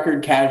on this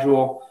record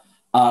casually,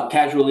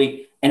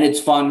 and it's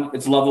fun.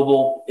 It's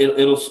lovable.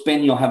 It'll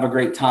spin. You'll have a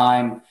great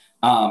time.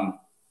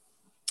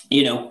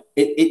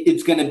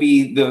 It's going to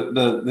be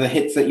the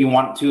hits that you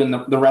want to, and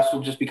the rest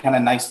will just be kind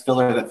of nice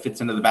filler that fits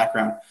into the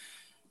background.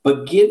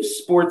 But give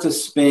sports a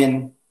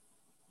spin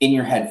in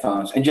your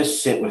headphones and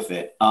just sit with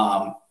it.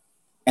 And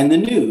the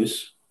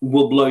News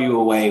will blow you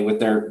away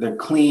with their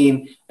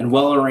clean and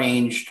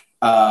well-arranged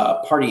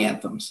party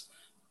anthems.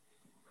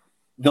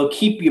 They'll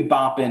keep you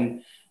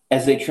bopping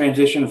as they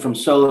transition from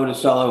solo to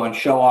solo and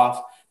show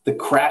off the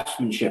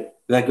craftsmanship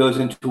that goes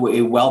into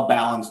a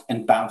well-balanced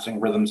and bouncing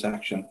rhythm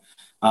section.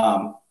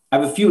 I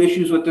have a few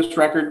issues with this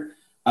record.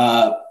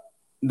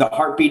 The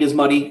heartbeat is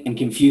muddy and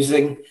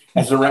confusing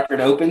as the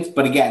record opens.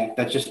 But again,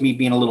 that's just me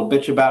being a little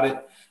bitch about it.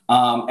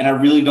 And I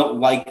really don't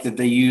like that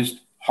they used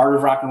Heart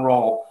of Rock and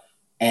Roll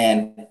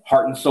and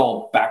Heart and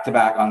Soul back to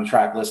back on the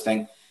track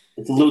listing.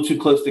 It's a little too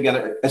close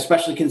together,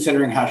 especially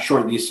considering how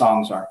short these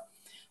songs are.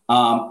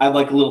 I'd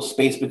like a little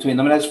space between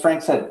them. And as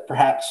Frank said,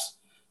 perhaps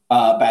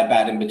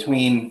Bad in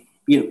between.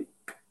 We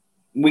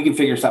can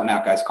figure something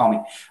out, guys. Call me.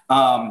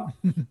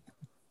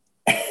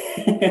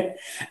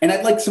 And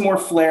I'd like some more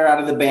flair out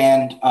of the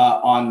band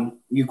on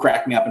You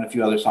Crack Me Up and a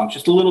few other songs.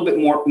 Just a little bit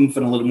more oomph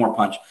and a little more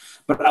punch.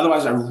 But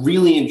otherwise, I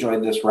really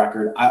enjoyed this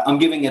record. I'm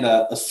giving it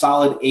a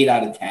solid 8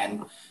 out of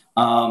 10.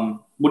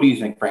 What do you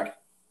think, Frank?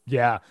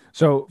 Yeah.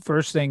 So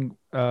first thing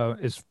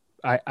is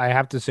I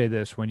have to say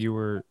this when you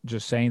were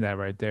just saying that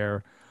right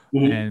there,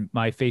 and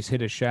my face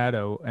hit a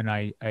shadow, and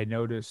I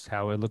noticed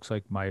how it looks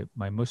like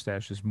my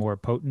mustache is more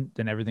potent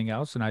than everything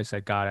else, and I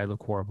said, God, I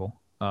look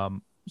horrible.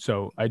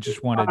 So I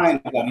just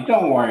wanted.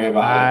 Don't worry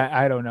about it.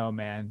 I don't know,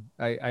 man.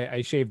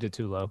 I shaved it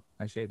too low.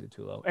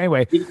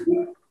 Anyway,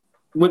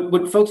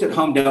 what folks at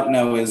home don't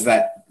know is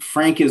that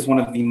Frank is one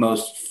of the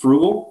most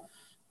frugal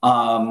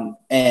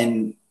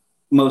and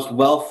most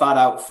well thought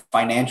out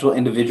financial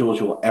individuals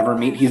you will ever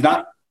meet. He's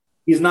not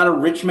a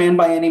rich man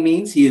by any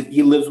means.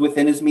 He lives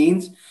within his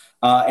means,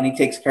 and he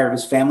takes care of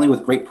his family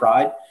with great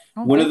pride.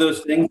 Okay. One of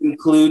those things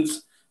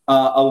includes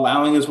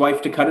allowing his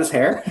wife to cut his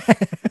hair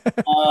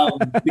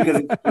because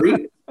it's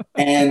free.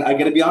 And I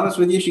got to be honest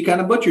with you, she kind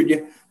of butchered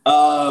you.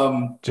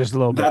 Just a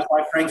little bit. That's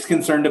why Frank's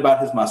concerned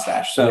about his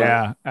mustache. So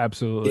yeah,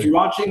 absolutely. If you're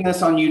watching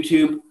this on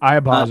YouTube, I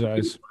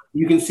apologize.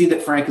 You can see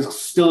that Frank is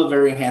still a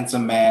very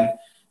handsome man,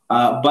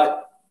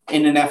 but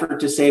in an effort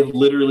to save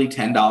literally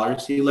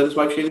 $10, he let his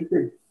wife shave his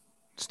beard.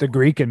 It's the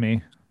Greek in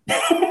me.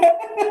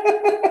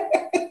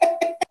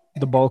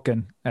 The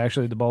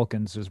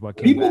Balkans is what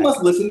came People back.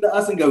 Must listen to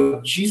us and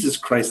go, Jesus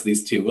Christ,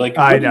 these two. Like,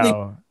 I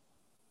know.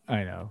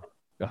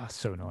 Oh,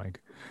 so annoying.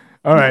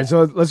 All right,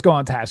 so let's go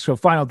on task. So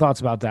final thoughts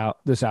about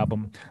this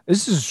album.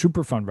 This is a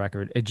super fun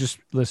record.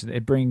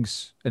 It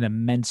brings an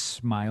immense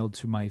smile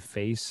to my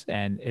face,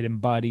 and it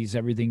embodies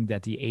everything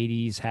that the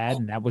 80s had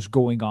and that was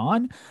going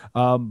on.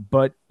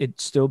 But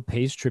it still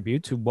pays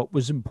tribute to what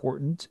was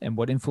important and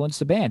what influenced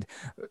the band.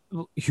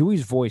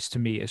 Huey's voice to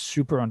me is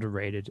super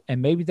underrated,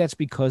 and maybe that's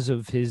because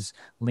of his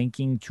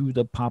linking to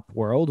the pop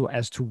world.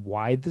 As to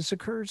why this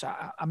occurs,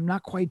 I'm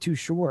not quite too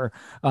sure.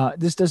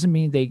 This doesn't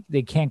mean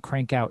they can't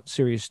crank out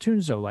serious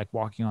tunes, though, like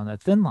Walking on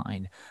That Thin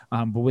Line.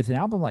 But with an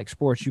album like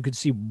Sports, you could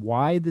see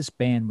why this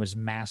band was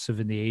massive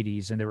in the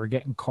 80s, and they were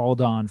getting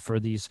called on for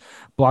these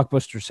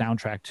blockbuster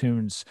soundtrack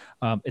tunes.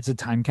 It's a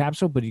time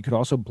capsule, but you could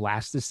also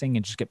blast this thing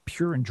and just get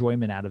pure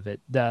enjoyment out of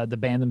it. The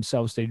band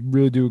themselves, they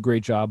really do a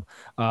great job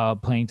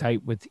playing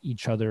tight with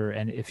each other,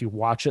 and if you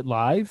watch it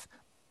live,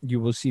 you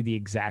will see the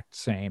exact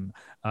same.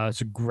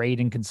 It's a great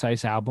and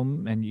concise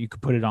album, and you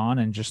could put it on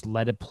and just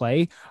let it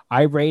play.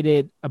 I rate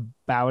it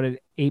about an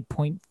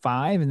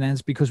 8.5, and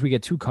that's because we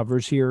get 2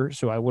 covers here.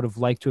 So I would have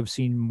liked to have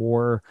seen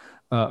more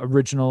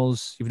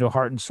originals, even though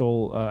Heart and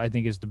Soul, I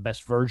think, is the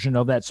best version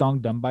of that song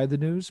done by the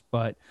News.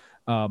 But,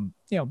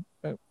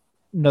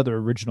 another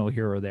original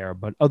here or there.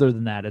 But other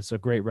than that, it's a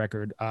great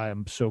record.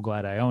 I'm so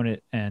glad I own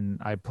it, and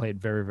I play it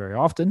very, very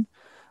often.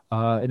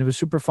 And it was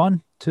super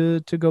fun to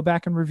go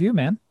back and review,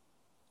 man.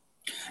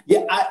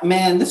 Yeah,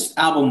 man, this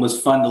album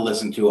was fun to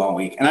listen to all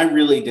week. And I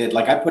really did.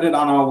 Like, I put it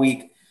on all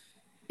week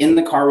in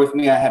the car with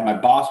me. I had my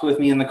boss with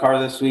me in the car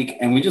this week,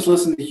 and we just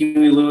listened to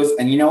Huey Lewis.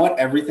 And you know what?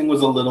 Everything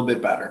was a little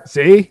bit better.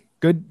 See?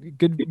 Good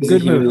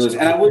moves.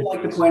 And I would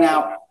like to point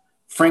out,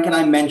 Frank and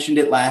I mentioned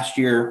it last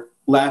year.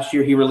 Last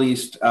year, he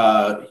released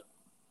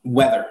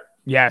Weather.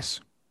 Yes.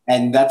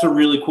 And that's a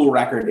really cool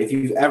record. If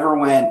you've ever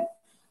went,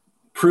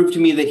 prove to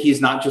me that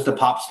he's not just a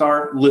pop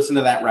star, listen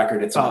to that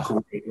record. It's a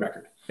great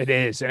record. It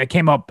is. And it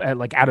came up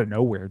out of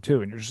nowhere,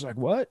 too. And you're just like,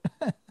 what?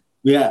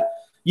 Yeah.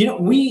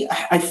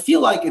 I feel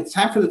like it's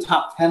time for the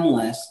top 10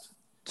 list.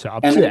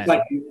 Top and 10. There's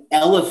like an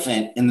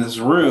elephant in this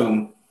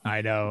room.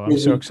 I know. I'm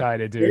so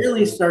excited, dude. We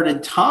really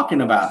started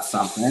talking about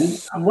something.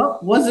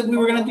 What was it we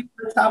were going to do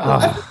for the top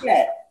 10? I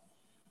forget.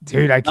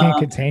 Dude, I can't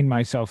contain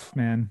myself,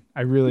 man.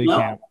 I really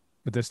can't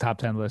with this top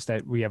 10 list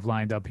that we have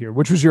lined up here,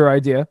 which was your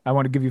idea. I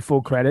want to give you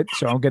full credit.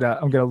 So I'm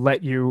gonna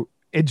let you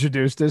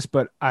introduce this,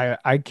 but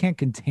I can't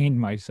contain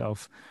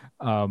myself.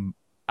 I'm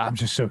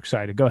just so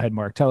excited. Go ahead,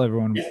 Mark. Tell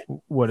everyone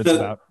what it's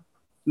about.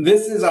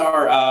 This is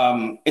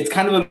our it's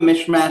kind of a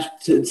mishmash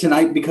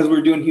tonight because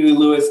we're doing Huey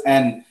Lewis,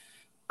 and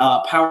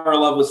Power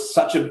of Love was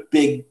such a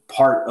big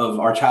part of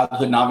our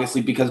childhood, and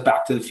obviously because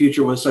Back to the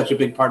Future was such a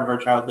big part of our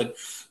childhood.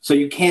 So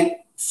you can't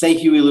say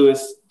Huey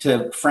Lewis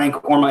to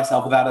Frank or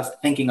myself without us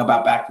thinking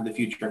about Back to the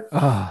Future.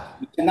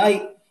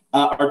 Tonight,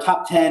 our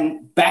top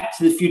 10 Back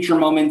to the Future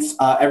moments,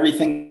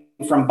 everything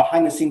from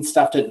behind the scenes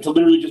stuff to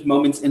literally just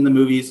moments in the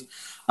movies.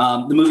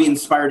 The movie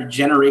inspired a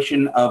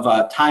generation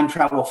of time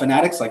travel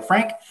fanatics like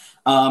Frank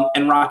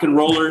and rock and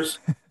rollers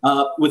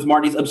with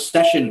Marty's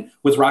obsession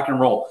with rock and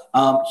roll.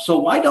 So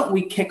why don't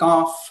we kick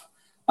off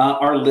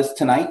our list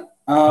tonight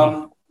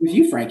with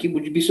you, Frankie?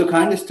 Would you be so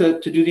kind as to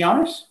do the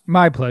honors?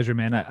 My pleasure,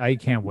 man. I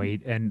can't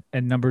wait. And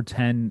number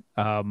 10,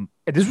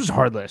 this was a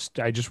hard list.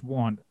 I just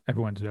want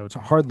everyone to know it's a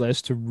hard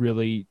list to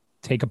really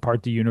take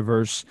apart the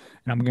universe.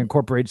 And I'm going to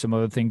incorporate some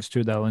other things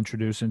too that I'll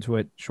introduce into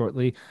it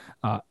shortly.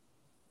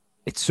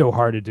 It's so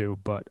hard to do,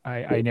 but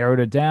I narrowed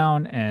it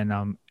down and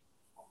I'm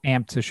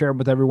amped to share it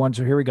with everyone.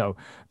 So here we go.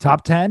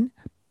 Top 10.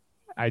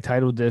 I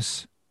titled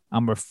this,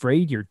 I'm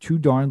Afraid You're Too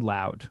Darn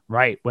Loud.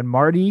 Right. When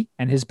Marty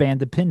and his band,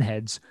 the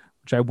Pinheads,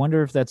 which I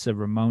wonder if that's a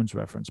Ramones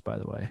reference, by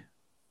the way.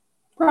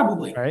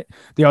 Probably. Right.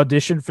 The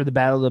audition for the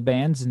Battle of the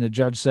Bands, and the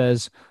judge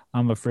says,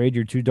 I'm afraid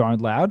you're too darn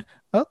loud.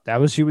 Oh, that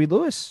was Huey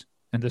Lewis.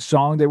 And the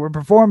song they were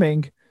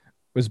performing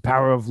was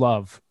Power of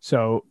Love.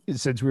 So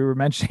since we were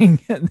mentioning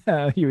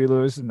Huey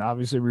Lewis and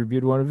obviously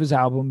reviewed one of his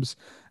albums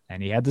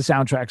and he had the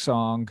soundtrack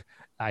song,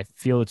 I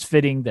feel it's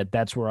fitting that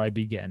that's where I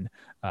begin.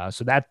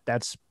 So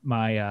that's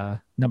my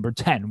number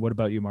 10. What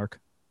about you,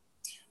 Mark?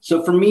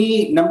 So for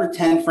me, number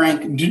 10,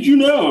 Frank, did you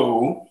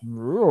know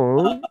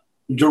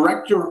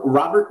director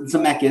Robert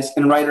Zemeckis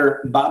and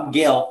writer Bob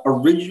Gale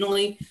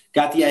originally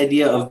got the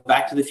idea of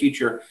Back to the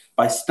Future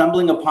by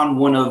stumbling upon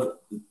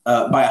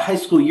by a high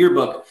school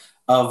yearbook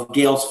of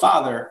Gale's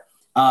father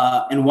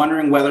and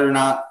wondering whether or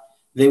not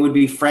they would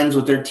be friends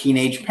with their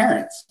teenage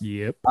parents.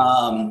 Yep.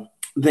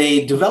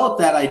 They developed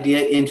that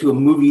idea into a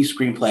movie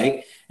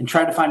screenplay and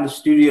tried to find a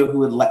studio who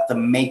would let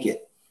them make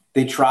it.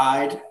 They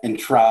tried and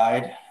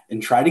tried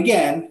and tried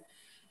again.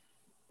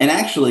 And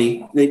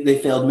actually, they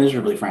failed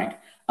miserably, Frank.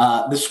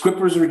 The script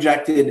was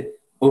rejected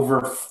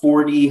over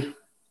 40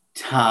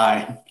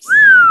 times.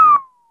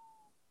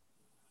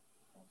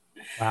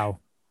 Wow.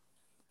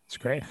 It's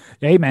great.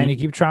 Hey, man, you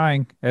keep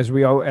trying. As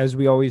we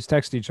always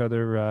text each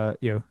other,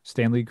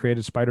 Stan Lee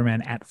created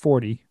Spider-Man at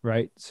 40,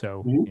 right?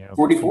 So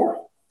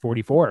 44.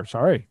 44,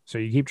 sorry. So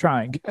you keep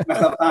trying.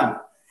 Enough time.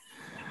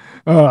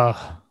 All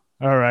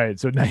right.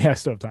 So now you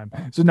still have time.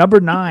 So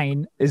number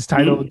 9 is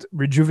titled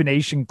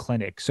Rejuvenation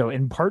Clinic. So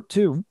in part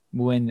 2,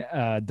 when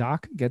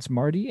Doc gets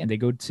Marty and they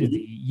go to the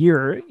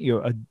year,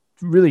 a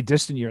really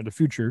distant year in the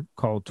future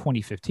called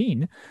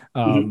 2015,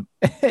 and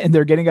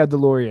they're getting out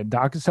DeLorean.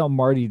 Doc is telling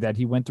Marty that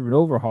he went through an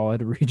overhaul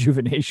at a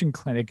rejuvenation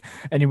clinic,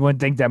 and he wouldn't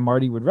think that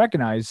Marty would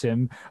recognize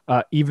him,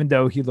 even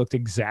though he looked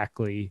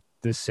exactly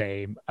the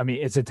same. I mean,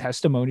 it's a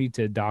testimony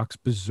to Doc's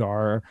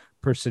bizarre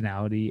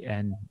personality,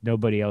 and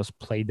nobody else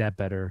played that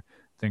better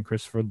than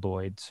Christopher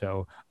Lloyd.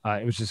 So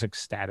it was just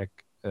ecstatic.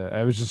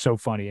 It was just so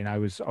funny, and I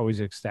was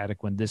always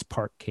ecstatic when this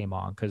part came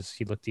on because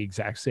he looked the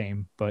exact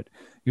same, but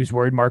he was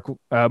worried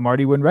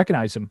Marty wouldn't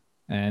recognize him.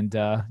 And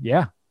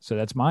so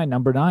that's mine,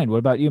 number 9. What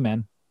about you,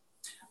 man?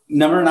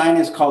 Number 9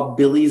 is called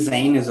Billy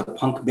Zane is a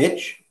Punk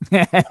Bitch.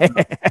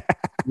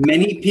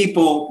 Many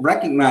people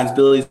recognize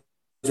Billy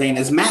Zane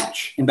as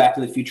Match in Back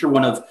to the Future,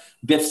 one of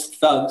Biff's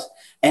thugs,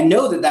 and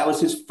know that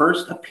was his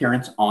first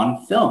appearance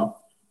on film.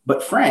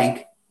 But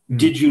Frank,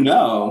 did you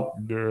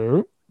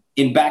know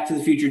in Back to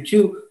the Future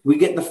 2, we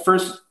get the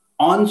first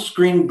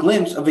on-screen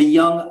glimpse of a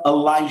young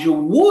Elijah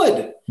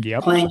Wood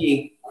playing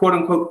a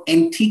quote-unquote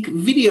antique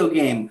video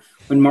game.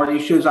 When Marty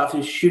shows off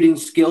his shooting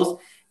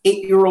skills,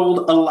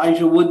 8-year-old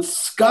Elijah Wood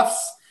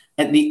scuffs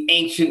at the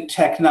ancient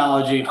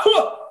technology.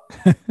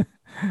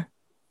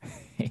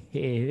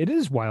 It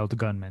is Wild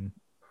Gunman.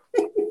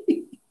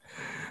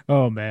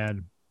 Oh,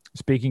 man.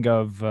 Speaking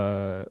of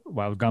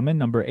Wild Gunman,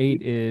 number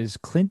 8 is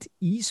Clint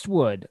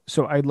Eastwood.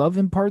 So I love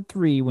in part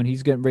 3 when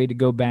he's getting ready to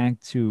go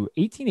back to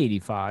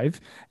 1885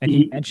 and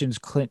he mentions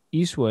Clint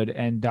Eastwood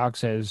and Doc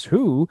says,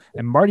 who?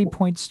 And Marty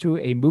points to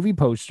a movie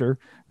poster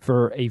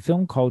for a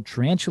film called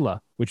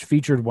Tarantula, which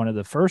featured one of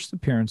the first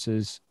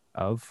appearances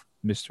of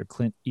Mr.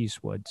 Clint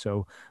Eastwood.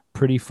 So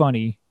pretty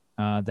funny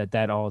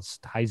that all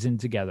ties in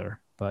together.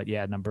 But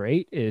yeah, number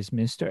 8 is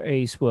Mr.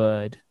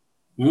 Eastwood.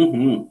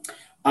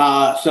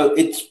 So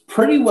it's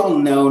pretty well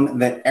known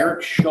that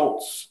Eric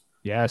Schultz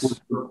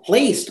was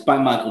replaced by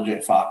Michael J.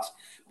 Fox.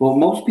 But what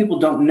most people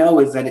don't know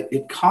is that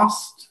it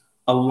cost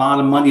a lot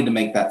of money to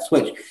make that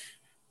switch.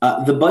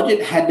 The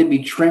budget had to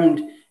be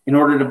trimmed in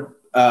order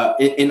to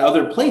in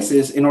other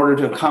places in order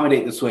to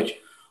accommodate the switch.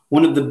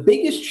 One of the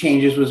biggest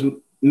changes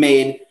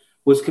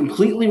was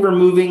completely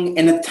removing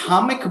an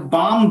atomic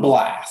bomb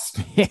blast.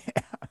 Yeah.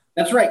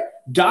 That's right.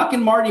 Doc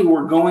and Marty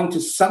were going to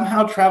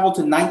somehow travel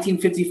to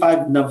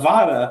 1955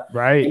 Nevada,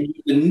 right, and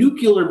use the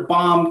nuclear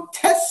bomb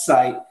test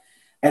site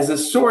as a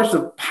source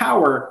of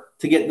power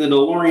to get the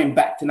DeLorean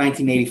back to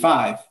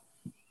 1985.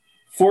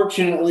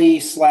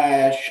 Fortunately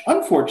 /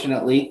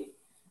 unfortunately,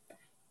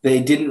 they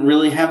didn't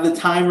really have the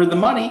time or the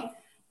money.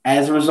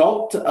 As a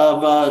result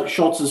of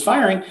Schultz's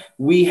firing,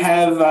 we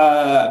have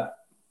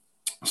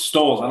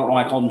Stolz. I don't know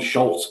why I called him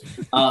Schultz.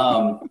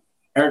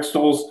 Eric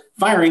Stoll's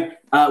firing,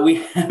 we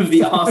have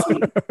the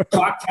awesome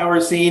clock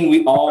tower scene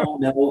we all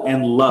know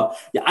and love.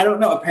 Yeah, I don't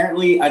know.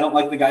 Apparently, I don't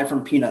like the guy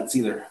from Peanuts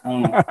either. I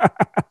don't know.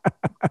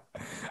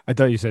 I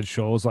thought you said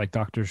Scholes, like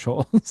Dr.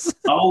 Scholes.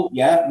 Oh,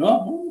 yeah.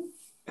 No.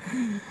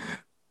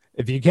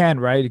 If you can,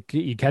 right,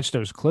 you catch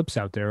those clips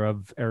out there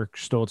of Eric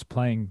Stoltz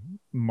playing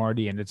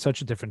Marty, and it's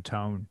such a different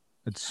tone.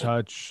 It's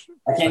such.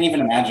 I can't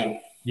even imagine.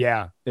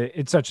 Yeah,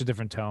 it's such a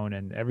different tone,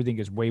 and everything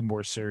is way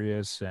more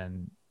serious.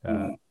 And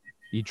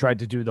he tried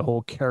to do the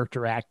whole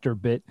character actor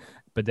bit,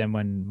 but then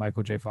when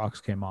Michael J.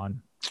 Fox came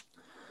on,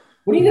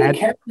 what are you going to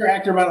character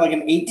actor about like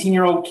an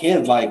 18-year-old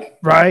kid? Like,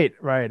 right.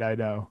 I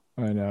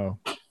know.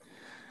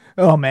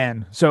 Oh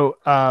man. So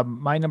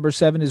my number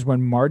 7 is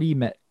when Marty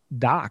met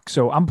Doc.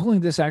 So I'm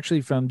pulling this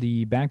actually from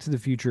the Back to the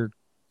Future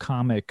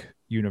comic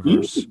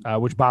universe,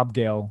 which Bob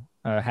Gale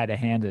had a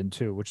hand in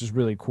too, which is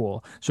really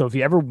cool. So if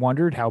you ever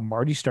wondered how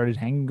Marty started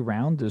hanging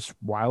around this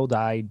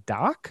wild-eyed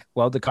Doc,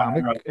 well, the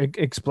comic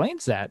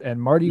explains that.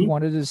 And Marty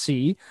wanted to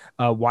see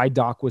why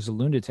Doc was a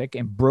lunatic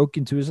and broke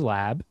into his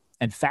lab,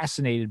 and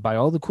fascinated by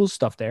all the cool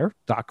stuff there,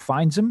 Doc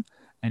finds him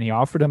and he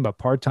offered him a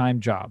part-time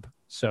job.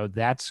 So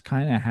that's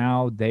kind of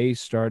how they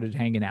started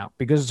hanging out,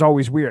 because it's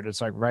always weird.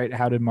 It's like, right,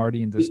 how did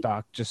Marty and this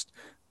Doc just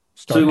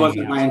start? So he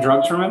wasn't buying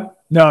drugs from him?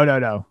 No.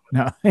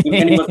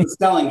 And he wasn't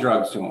selling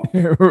drugs to him?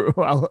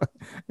 Well,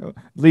 at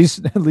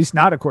least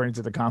not according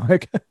to the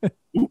comic.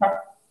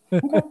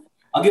 Okay.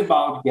 I'll give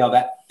Bob Gale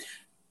that.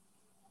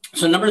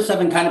 So number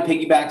 7 kind of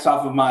piggybacks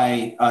off of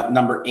my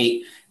number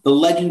 8. The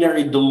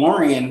legendary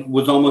DeLorean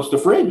was almost a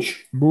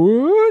fridge.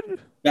 What?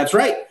 That's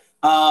right.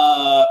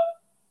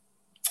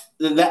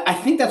 I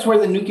think that's where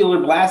the nuclear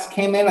blast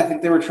came in. I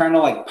think they were trying to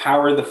like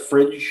power the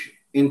fridge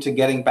into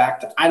getting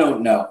back to, I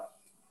don't know.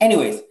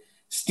 Anyways,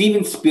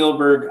 Steven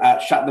Spielberg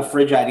shot the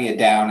fridge idea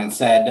down and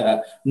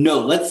said,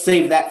 no, let's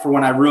save that for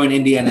when I ruin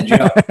Indiana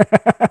Jones.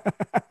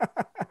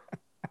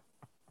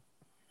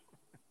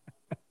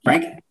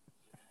 Frank?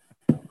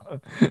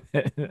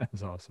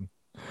 That's awesome.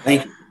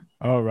 Thank you.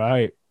 All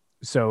right.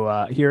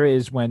 So here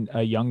is when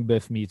young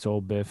Biff meets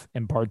old Biff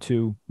in part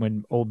 2,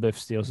 when old Biff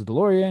steals the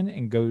DeLorean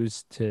and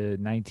goes to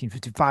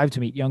 1955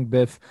 to meet young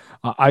Biff.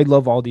 I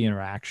love all the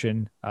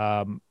interaction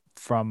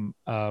from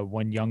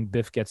when young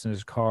Biff gets in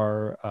his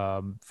car,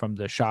 from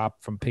the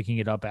shop, from picking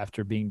it up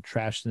after being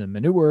trashed in the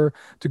manure,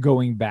 to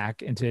going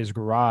back into his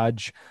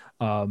garage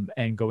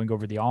and going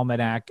over the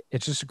almanac.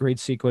 It's just a great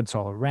sequence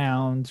all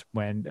around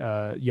when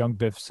young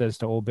Biff says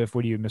to old Biff,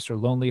 "What are you,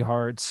 Mr. Lonely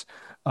Hearts?"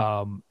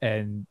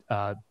 And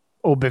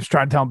old Biff's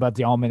trying to tell him about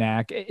the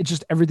almanac. It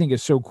just, everything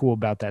is so cool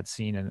about that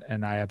scene,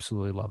 and I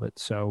absolutely love it.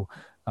 So,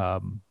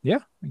 yeah,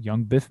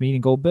 young Biff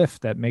meeting old Biff.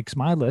 That makes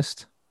my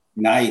list.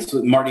 Nice.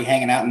 With Marty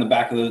hanging out in the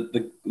back of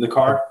the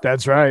car.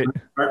 That's right.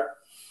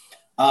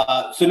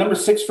 So number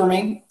 6 for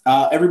me,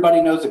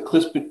 everybody knows that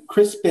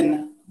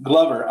Crispin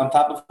Glover, on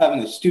top of having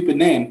a stupid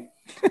name,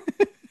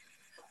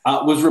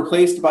 was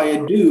replaced by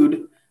a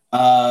dude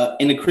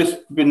in a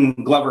Crispin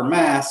Glover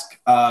mask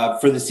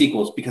for the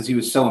sequels because he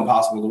was so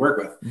impossible to work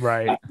with.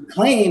 Right. He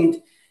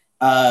claimed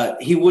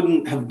he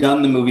wouldn't have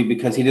done the movie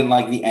because he didn't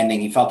like the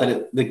ending. He felt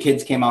that the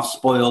kids came off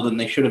spoiled and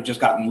they should have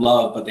just gotten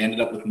love, but they ended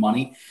up with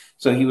money.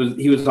 So he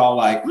was all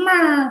like,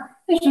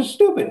 "This is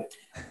stupid."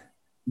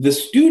 The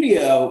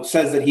studio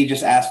says that he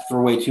just asked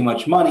for way too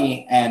much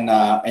money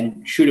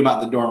and shoot him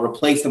out the door and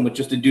replace him with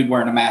just a dude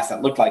wearing a mask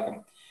that looked like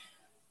him.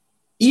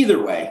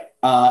 Either way,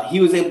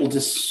 he was able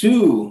to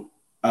sue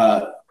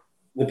the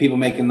people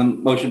making the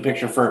motion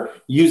picture for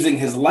using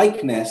his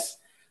likeness,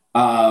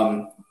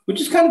 which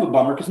is kind of a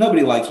bummer because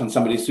nobody likes when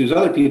somebody sues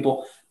other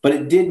people. But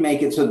it did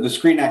make it so that the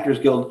Screen Actors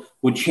Guild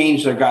would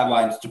change their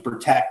guidelines to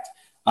protect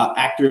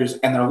actors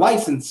and their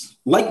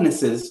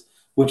likenesses,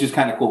 which is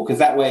kind of cool because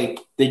that way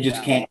they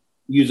just can't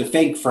use a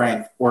fake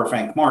Frank or a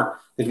Frank Mark.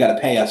 They've got to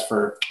pay us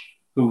for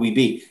who we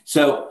be.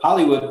 So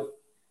Hollywood,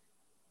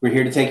 we're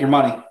here to take your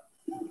money.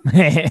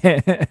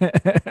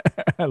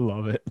 I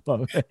love it.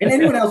 And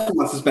anyone else who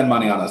wants to spend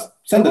money on us,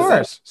 send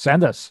us.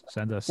 Send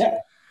us. Yeah.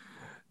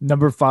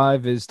 Number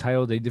 5 is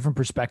titled A Different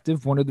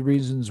Perspective. One of the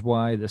reasons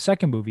why the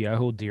second movie I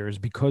hold dear is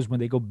because when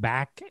they go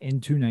back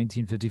into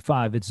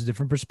 1955, it's a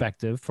different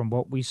perspective from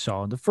what we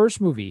saw in the first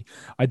movie.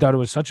 I thought it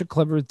was such a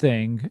clever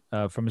thing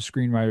from a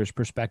screenwriter's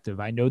perspective.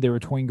 I know they were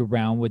toying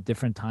around with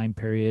different time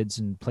periods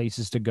and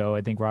places to go.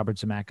 I think Robert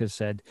Zemeckis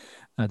said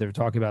they were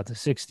talking about the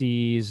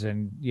 60s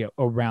and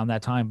around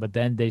that time. But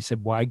then they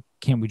said, why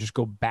can't we just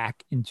go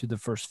back into the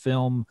first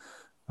film?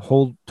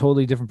 Whole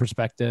totally different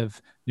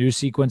perspective, new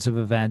sequence of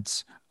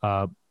events.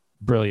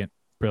 Brilliant.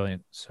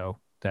 So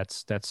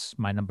that's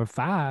my number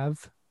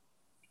 5.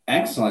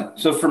 Excellent.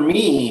 So for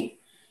me,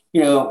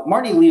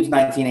 Marty leaves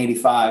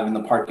 1985 in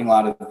the parking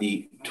lot of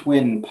the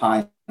Twin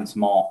Pines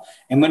Mall.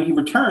 And when he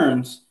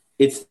returns,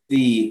 it's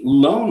the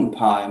Lone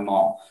Pine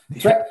Mall.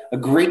 That's right. A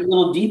great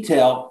little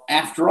detail.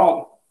 After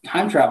all,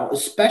 time travel,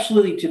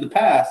 especially to the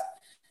past,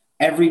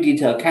 every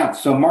detail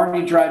counts. So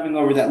Marty driving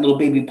over that little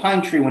baby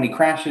pine tree when he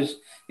crashes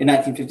in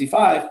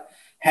 1955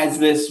 has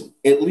this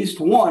at least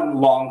one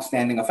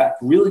long-standing effect.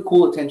 Really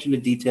cool attention to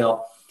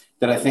detail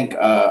that I think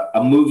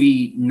a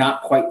movie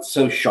not quite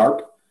so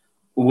sharp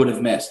would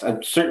have missed.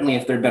 Certainly,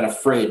 if there'd been a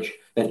fridge,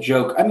 that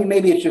joke. I mean,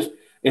 maybe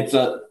it's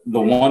the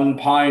one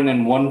pine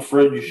and one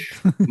fridge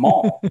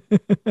mall.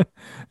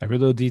 Every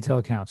little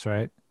detail counts,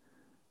 right?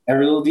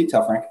 Every little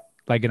detail, Frank.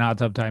 Like in Hot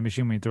Tub Time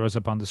Machine when he throws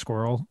up on the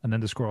squirrel, and then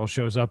the squirrel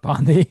shows up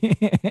on the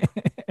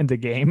in the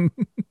game.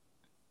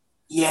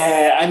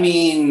 Yeah, I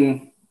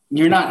mean,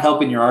 you're not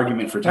helping your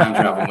argument for time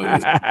travel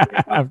movies.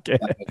 I'm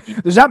kidding.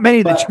 There's not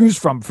many to choose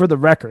from, for the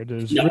record.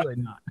 There's really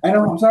not. I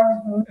know. I'm sorry.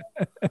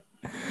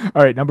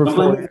 All right, number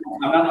 4.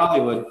 I'm not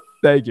Hollywood.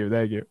 Thank you.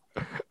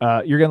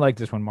 You're gonna like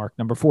this one, Mark.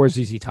 Number 4 is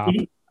ZZ Top.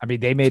 I mean,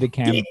 they made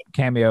a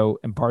cameo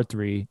in part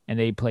 3, and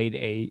they played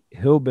a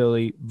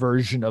hillbilly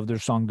version of their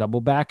song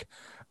Double Back.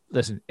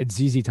 Listen, it's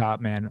ZZ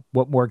Top, man.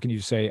 What more can you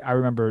say? I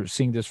remember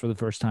seeing this for the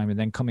first time and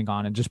then coming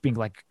on and just being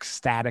like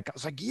ecstatic. I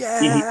was like,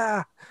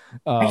 yeah.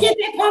 I get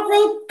that pop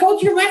road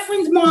culture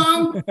reference,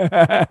 Mom.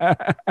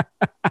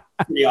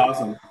 Pretty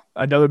awesome.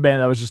 Another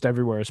band that was just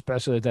everywhere,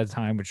 especially at that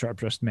time with Sharp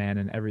Dressed Man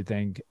and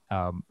everything.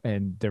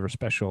 And they were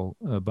special,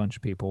 a bunch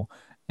of people.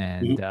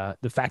 And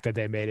the fact that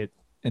they made it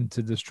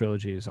into this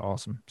trilogy is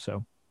awesome.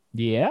 So,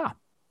 yeah.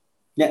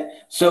 Yeah.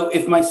 So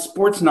if my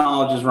sports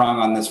knowledge is wrong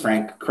on this,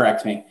 Frank,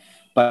 correct me.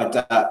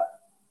 But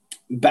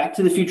Back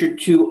to the Future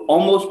 2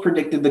 almost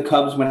predicted the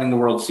Cubs winning the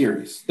World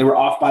Series. They were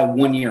off by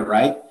 1 year,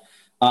 right?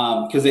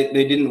 Because they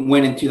didn't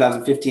win in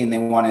 2015. They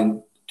won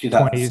in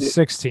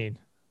 2016.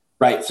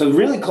 Right. So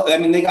really, I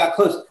mean, they got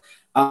close.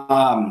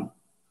 I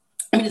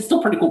mean, it's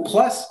still pretty cool.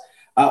 Plus,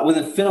 when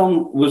the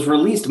film was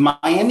released,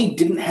 Miami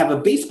didn't have a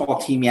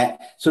baseball team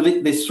yet. So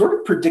they sort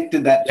of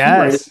predicted that too,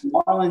 right? The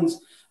Marlins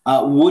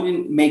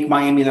wouldn't make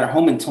Miami their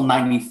home until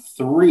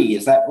 93.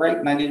 Is that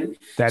right? 93?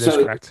 That is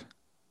correct.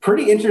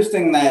 Pretty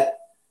interesting that,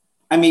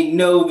 I mean,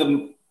 no,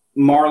 the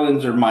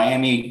Marlins or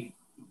Miami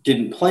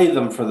didn't play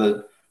them for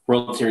the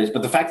World Series,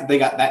 but the fact that they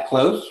got that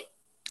close.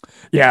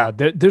 Yeah,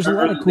 there's a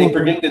lot of cool. They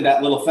predicted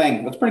that little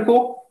thing. That's pretty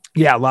cool.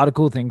 Yeah, a lot of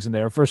cool things in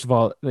there. First of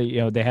all,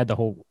 they had the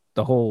whole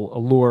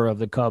allure of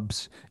the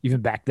Cubs even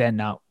back then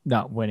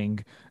not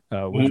winning,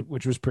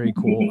 which was pretty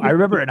cool. I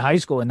remember in high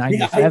school in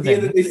 '97, the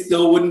idea that they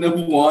still wouldn't have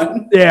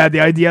won. Yeah,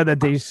 the idea that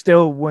they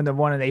still wouldn't have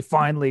won and they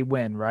finally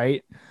win,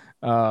 right?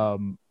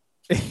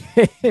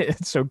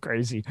 It's so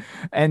crazy.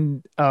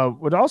 And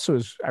what also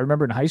is, I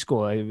remember in high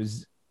school, it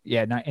was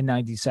in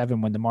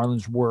 '97 when the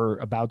Marlins were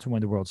about to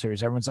win the World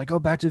Series. Everyone's like, "Oh,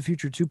 Back to the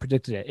Future 2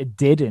 predicted it." It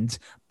didn't,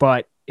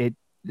 but it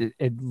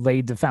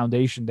laid the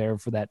foundation there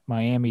for that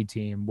Miami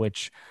team,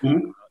 which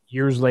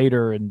years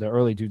later in the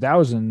early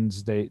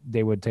 2000s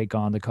they would take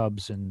on the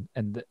Cubs and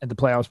the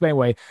playoffs. But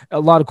anyway,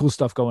 a lot of cool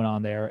stuff going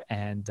on there,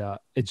 and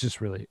it's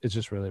just really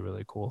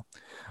cool.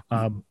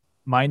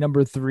 My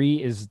number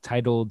 3 is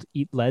titled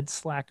Eat Lead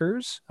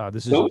Slackers.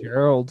 This is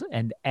Gerald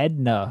and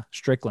Edna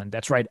Strickland.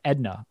 That's right,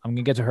 Edna. I'm going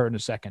to get to her in a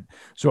second.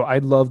 So I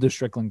love the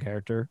Strickland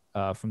character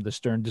from the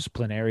stern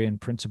disciplinarian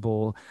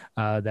principal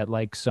that,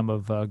 like some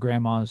of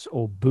Grandma's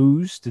old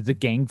booze, to the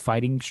gang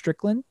fighting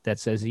Strickland that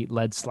says Eat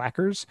Lead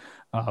Slackers.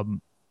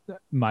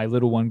 My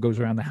little one goes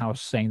around the house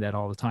saying that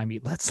all the time,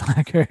 Eat Lead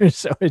Slackers.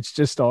 So it's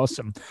just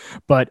awesome.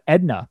 But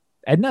Edna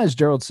is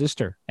Gerald's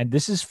sister, and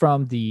this is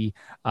from the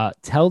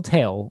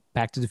Telltale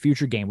Back to the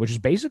Future game, which is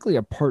basically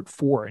a part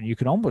 4, and you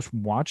can almost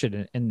watch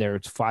it in there.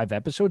 It's 5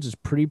 episodes. It's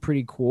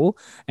pretty cool,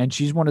 and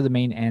she's one of the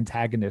main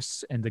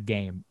antagonists in the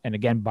game. And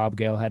again, Bob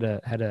Gale had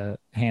a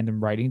hand in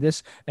writing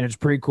this, and it's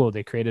pretty cool.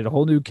 They created a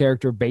whole new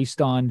character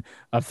based on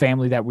a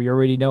family that we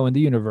already know in the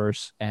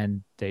universe,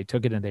 and they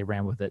took it and they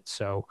ran with it.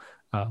 So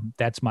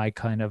that's my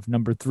kind of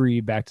number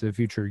 3 Back to the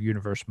Future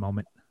universe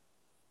moment.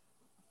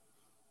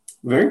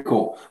 Very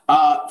cool.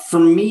 For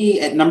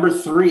me, at number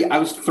 3, I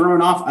was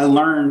thrown off. I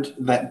learned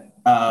that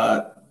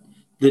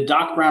the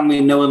Doc Brown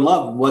we know and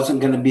love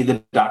wasn't going to be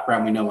the Doc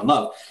Brown we know and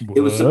love. What?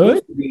 It was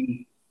supposed to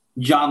be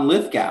John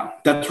Lithgow.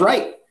 That's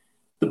right.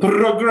 The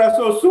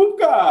Progresso Soup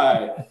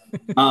guy.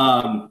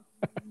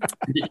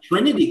 The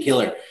Trinity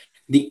Killer.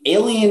 The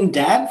alien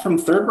dad from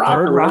Third Rock.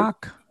 Third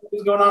Rock. What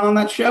was going on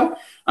that show?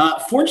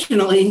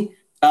 Fortunately,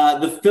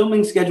 the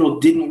filming schedule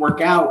didn't work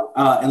out,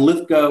 and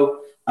Lithgow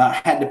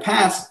had to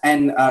pass,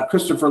 and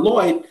Christopher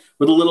Lloyd,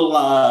 with a little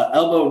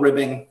elbow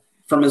ribbing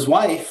from his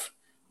wife,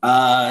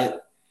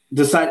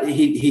 decided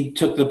he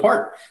took the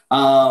part.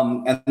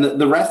 And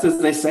the rest,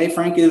 as they say,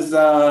 Frank, is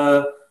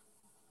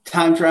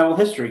time travel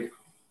history.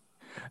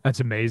 That's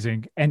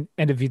amazing. And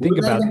if you think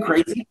about it,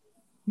 crazy,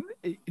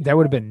 that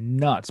would have been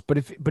nuts. But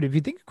if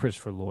you think of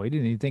Christopher Lloyd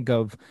and you think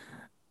of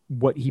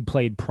what he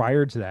played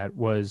prior to that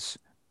was,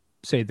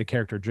 say, the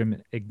character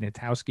Jim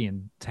Ignatowski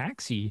in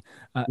Taxi,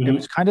 it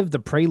was kind of the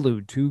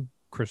prelude to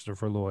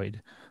Christopher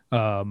Lloyd,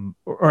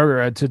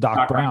 or to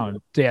Doc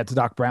Brown. Yeah, to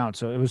Doc Brown.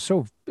 So it was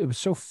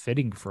so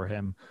fitting for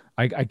him.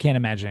 I can't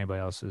imagine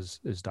anybody else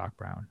is Doc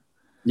Brown.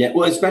 Yeah,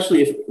 well,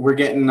 especially if we're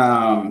getting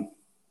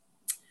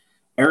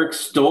Eric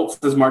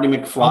Stoltz as Marty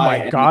McFly.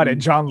 Oh my God,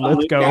 and John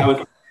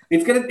Lithgow.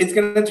 It's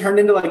gonna turn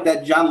into like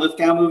that John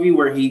Lithgow movie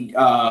where he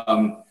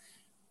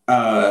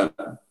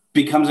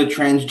becomes a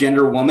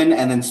transgender woman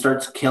and then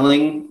starts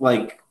killing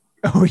like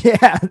Oh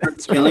yeah,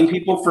 killing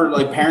people for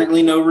like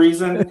apparently no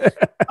reason.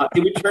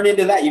 It would turn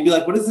into that. You'd be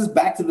like, "What is this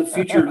Back to the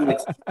Future like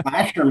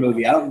slasher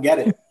movie? I don't get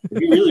it." It'd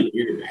be really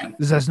weird, man.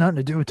 This has nothing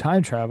to do with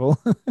time travel.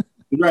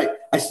 Right.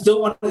 I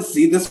still want to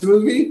see this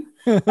movie.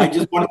 I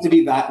just want it to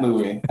be that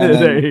movie. And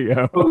There you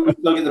go. we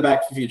still get the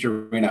Back to the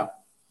Future. We know.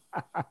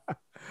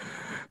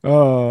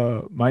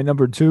 My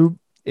number two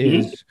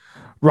is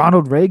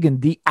Ronald Reagan,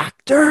 the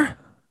actor.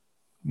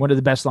 One of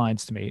the best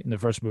lines to me in the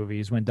first movie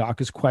is when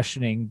Doc is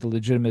questioning the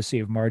legitimacy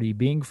of Marty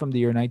being from the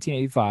year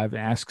 1985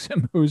 and asks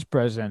him who's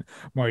president.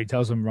 Marty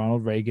tells him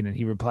Ronald Reagan, and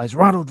he replies,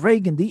 Ronald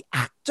Reagan, the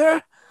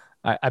actor.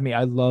 I mean,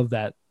 I love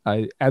that.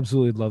 I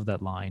absolutely love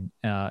that line,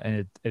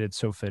 and it's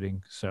so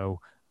fitting. So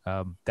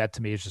that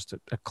to me is just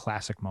a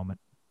classic moment.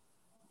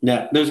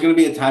 Yeah, there's going to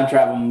be a time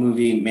travel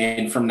movie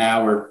made from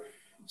now where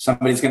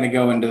somebody's going to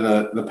go into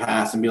the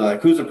past and be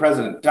like, who's the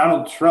president?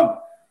 Donald Trump,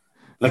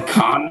 the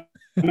con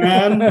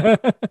man.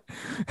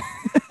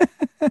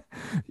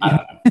 I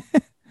don't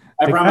know.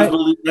 I promise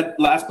we'll leave that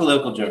last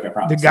political joke. I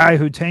promise. The guy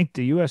who tanked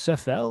the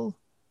USFL.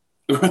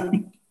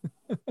 The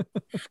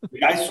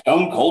guy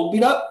Stone Cold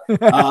beat up.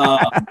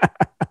 I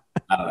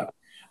don't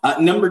know.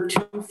 Number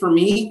two for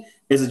me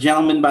is a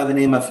gentleman by the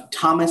name of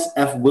Thomas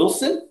F.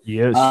 Wilson.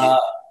 Yes.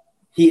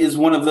 He is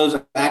one of those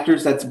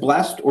actors that's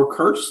blessed or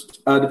cursed,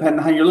 depending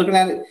on how you're looking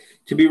at it,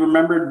 to be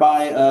remembered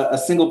by a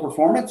single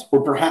performance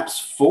or perhaps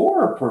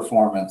 4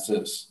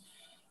 performances.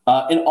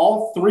 In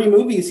all 3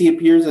 movies, he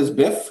appears as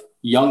Biff,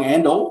 young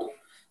and old,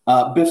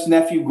 Biff's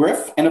nephew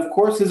Griff, and of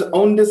course his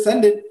own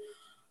descendant,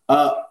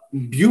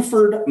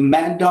 Buford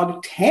Mad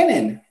Dog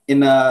Tannen in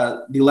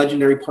the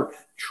legendary part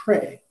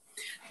Trey.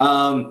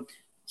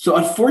 So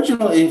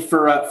unfortunately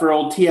for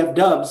old TF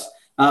Dubs,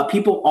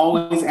 people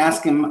always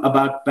ask him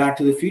about Back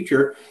to the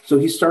Future. So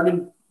he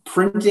started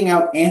printing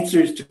out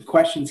answers to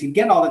questions he'd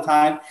get all the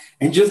time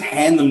and just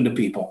hand them to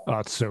people. Oh,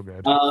 it's so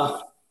good.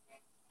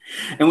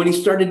 And when he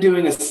started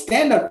doing a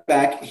stand-up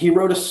act, he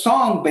wrote a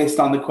song based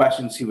on the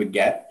questions he would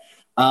get.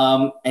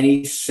 And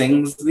he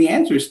sings the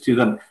answers to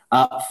them.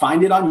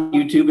 Find it on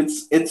YouTube.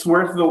 It's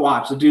worth the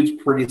watch. The dude's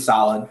pretty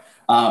solid.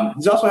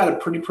 He's also had a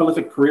pretty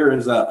prolific career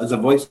as a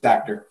voice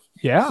actor.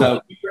 Yeah.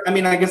 So, I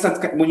mean, I guess that's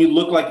when you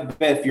look like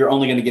Biff, you're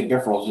only going to get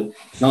Biff roles.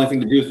 The only thing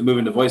to do is to move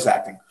into voice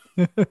acting.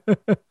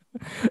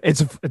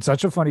 It's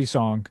such a funny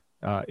song.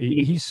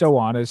 He's so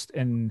honest.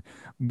 And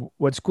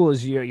what's cool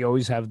is you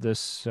always have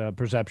this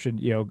perception,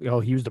 oh,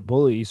 he was the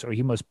bully, so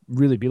he must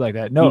really be like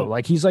that. No,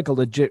 like he's like a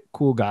legit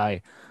cool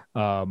guy.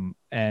 And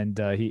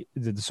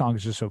the song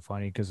is just so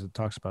funny because it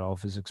talks about all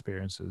of his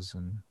experiences,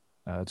 and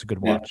it's a good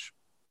watch.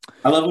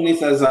 I love when he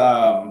says,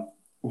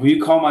 will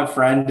you call my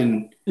friend?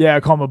 And I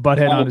call him a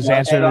butthead on his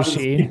answer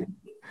machine.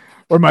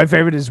 Or my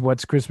favorite is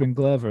what's Crispin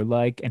Glover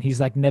like? And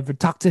he's like, never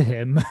talk to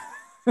him.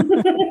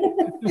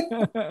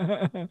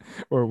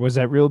 Or was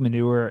that real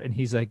manure? And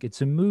he's like,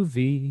 it's a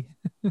movie.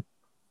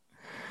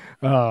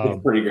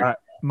 It's pretty good.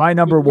 My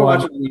number one.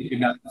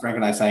 Frank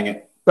and I sang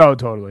it. Oh,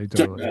 totally.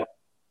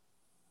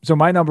 So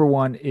my number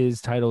one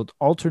is titled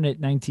Alternate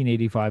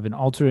 1985, an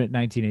alternate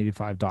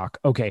 1985 doc.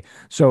 Okay,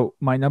 so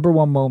my number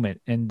one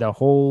moment in the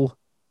whole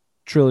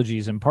trilogy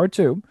is in part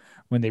 2,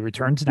 when they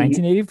return to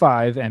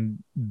 1985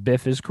 and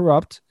Biff is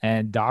corrupt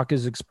and Doc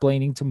is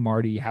explaining to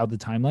Marty how the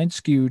timeline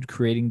skewed,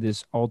 creating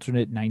this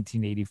alternate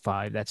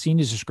 1985. That scene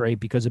is just great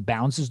because it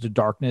balances the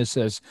darkness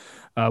as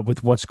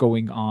with what's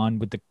going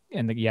on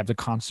you have the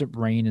constant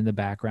rain in the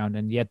background,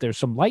 and yet there's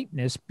some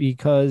lightness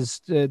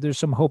because there's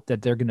some hope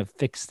that they're going to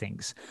fix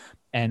things.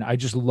 And I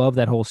just love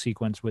that whole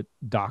sequence with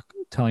Doc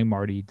telling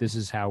Marty, this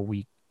is how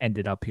we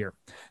ended up here.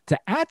 To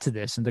add to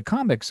this, in the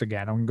comics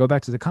again, I'm going to go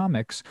back to the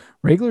comics,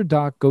 regular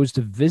Doc goes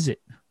to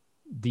visit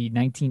the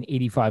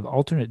 1985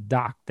 alternate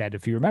Doc that,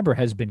 if you remember,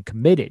 has been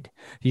committed.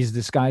 He's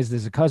disguised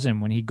as a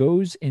cousin. When he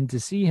goes in to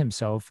see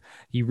himself,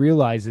 he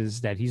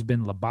realizes that he's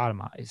been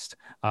lobotomized.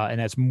 And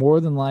that's more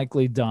than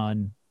likely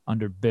done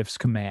under Biff's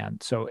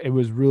command. So it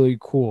was really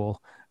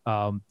cool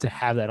to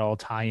have that all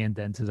tie in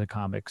then to the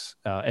comics,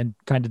 and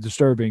kind of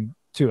disturbing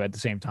too at the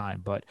same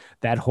time. But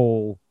that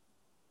whole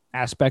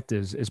aspect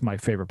is my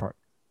favorite part.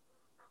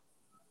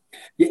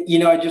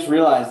 I just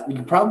realized you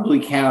could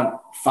probably count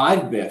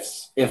 5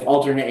 Biffs if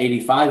alternate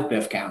 85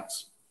 Biff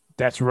counts.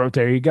 That's right.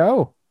 There you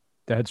go.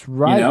 That's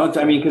right.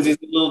 Because he's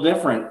a little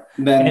different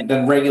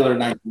than regular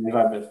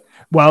 1985 Biff.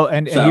 Well,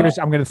 and here's,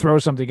 I'm going to throw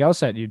something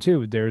else at you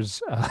too.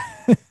 There's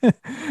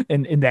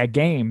in that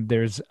game,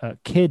 there's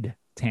Kid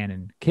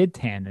Tannen. Kid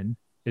Tannen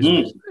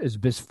is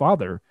Biff's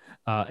father,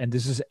 and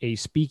this is a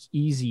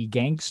speakeasy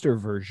gangster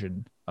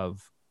version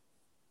of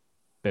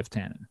Biff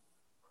Tannen.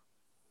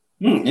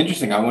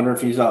 Interesting. I wonder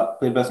if he's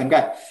played by the same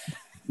guy.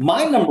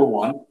 My number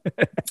one,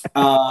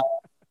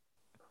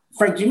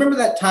 Frank, do you remember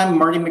that time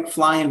Marty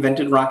McFly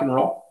invented rock and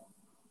roll?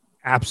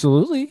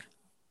 Absolutely.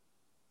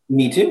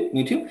 Me too.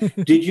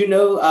 Did you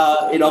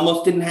know it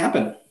almost didn't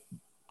happen?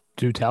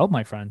 Do tell,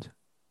 my friend.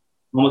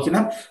 Almost didn't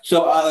happen.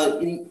 So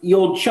the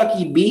old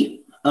Chucky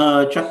B,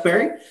 Chuck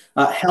Berry,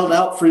 held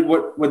out for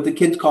what the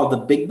kids call the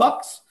big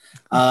bucks.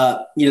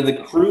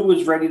 The crew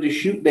was ready to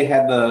shoot. They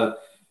had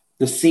the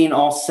the scene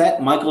all set,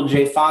 Michael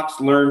J.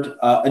 Fox learned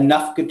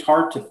enough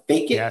guitar to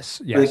fake it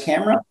for the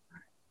camera.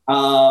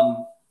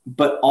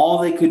 But all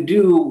they could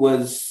do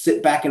was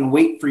sit back and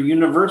wait for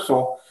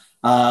Universal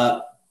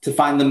to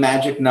find the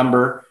magic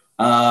number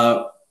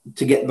to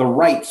get the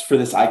rights for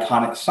this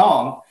iconic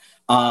song.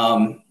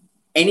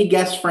 Any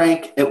guess,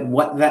 Frank, at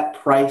what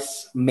that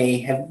price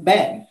may have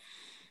been?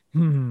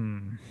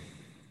 I'm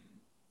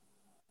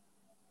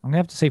gonna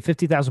have to say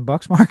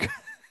 $50,000, Mark.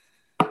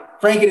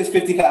 Frank, it is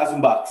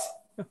 $50,000.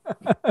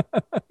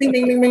 Ding,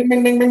 ding, ding, ding,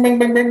 ding, ding, ding,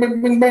 ding, ding,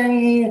 ding, ding,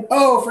 ding.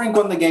 Oh, Frank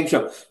won the game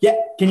show. Yeah,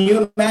 can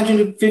you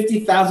imagine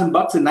 $50,000 in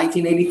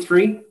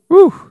 1983?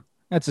 Woo,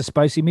 that's a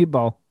spicy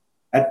meatball.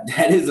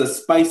 That is a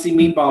spicy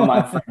meatball,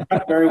 my friend.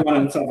 Chuck Berry won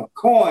himself a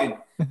coin.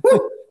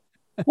 Woo!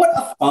 What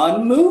a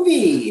fun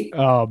movie.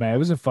 Oh man, it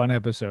was a fun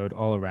episode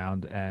all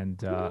around.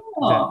 And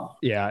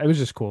it was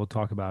just cool to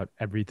talk about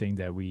everything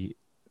that we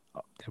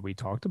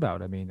talked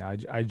about. I mean,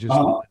 I just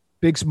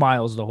big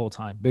smiles the whole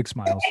time. Big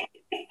smiles.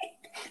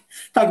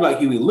 Talked about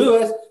Huey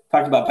Lewis,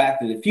 talked about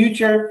Back to the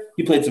Future.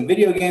 You played some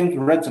video games,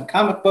 read some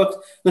comic books,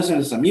 listened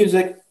to some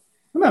music.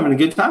 I'm having a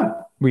good time.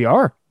 We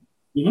are.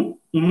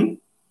 Mm-hmm. Mm-hmm.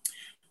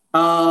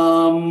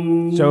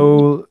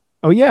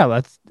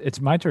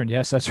 It's my turn.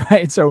 Yes, that's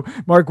right. So,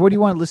 Mark, what do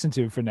you want to listen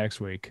to for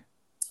next week?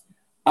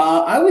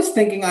 I was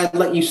thinking I'd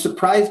let you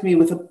surprise me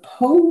with a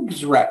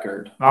Pogues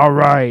record. All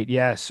right.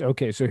 Yes.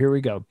 Okay. So here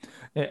we go.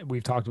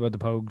 We've talked about the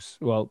Pogues.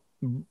 Well,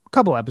 a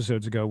couple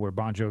episodes ago where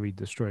Bon Jovi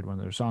destroyed one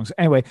of their songs.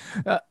 Anyway,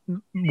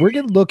 we're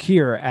going to look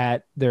here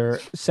at their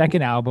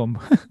second album,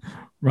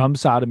 Rum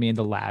Sodomy and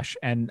the Lash.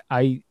 And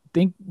I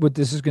think what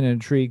this is going to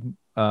intrigue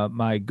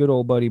my good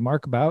old buddy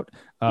Mark about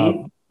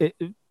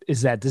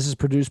is that this is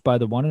produced by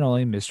the one and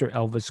only Mr.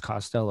 Elvis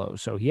Costello.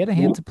 So he had a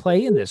hand to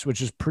play in this,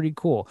 which is pretty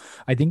cool.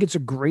 I think it's a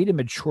great and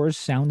mature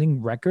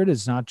sounding record.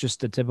 It's not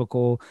just the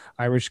typical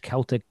Irish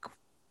Celtic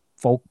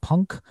folk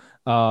punk.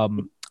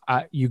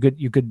 You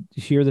could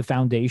hear the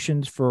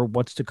foundations for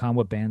what's to come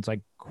with bands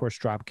like Horse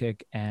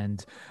Dropkick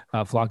and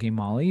Flogging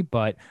Molly,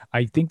 but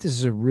I think this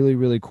is a really,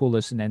 really cool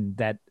listen, and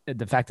that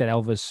the fact that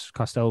Elvis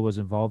Costello was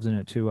involved in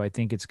it too, I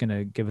think it's going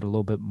to give it a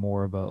little bit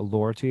more of a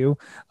allure to you.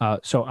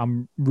 So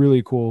I'm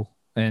really cool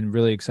and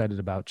really excited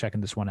about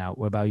checking this one out.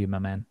 What about you, my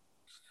man?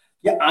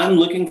 Yeah, I'm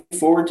looking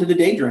forward to the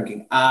day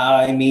drinking.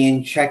 I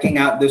mean, checking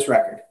out this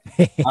record.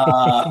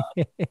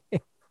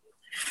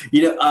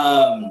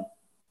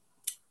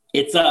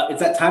 It's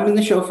that time in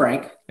the show,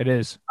 Frank. It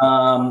is.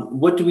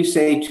 What do we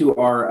say to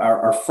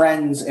our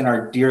friends and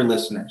our dear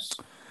listeners?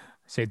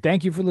 Say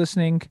thank you for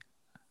listening.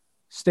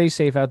 Stay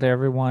safe out there,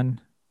 everyone.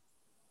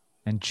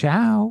 And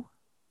ciao.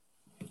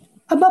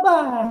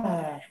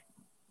 Bye-bye.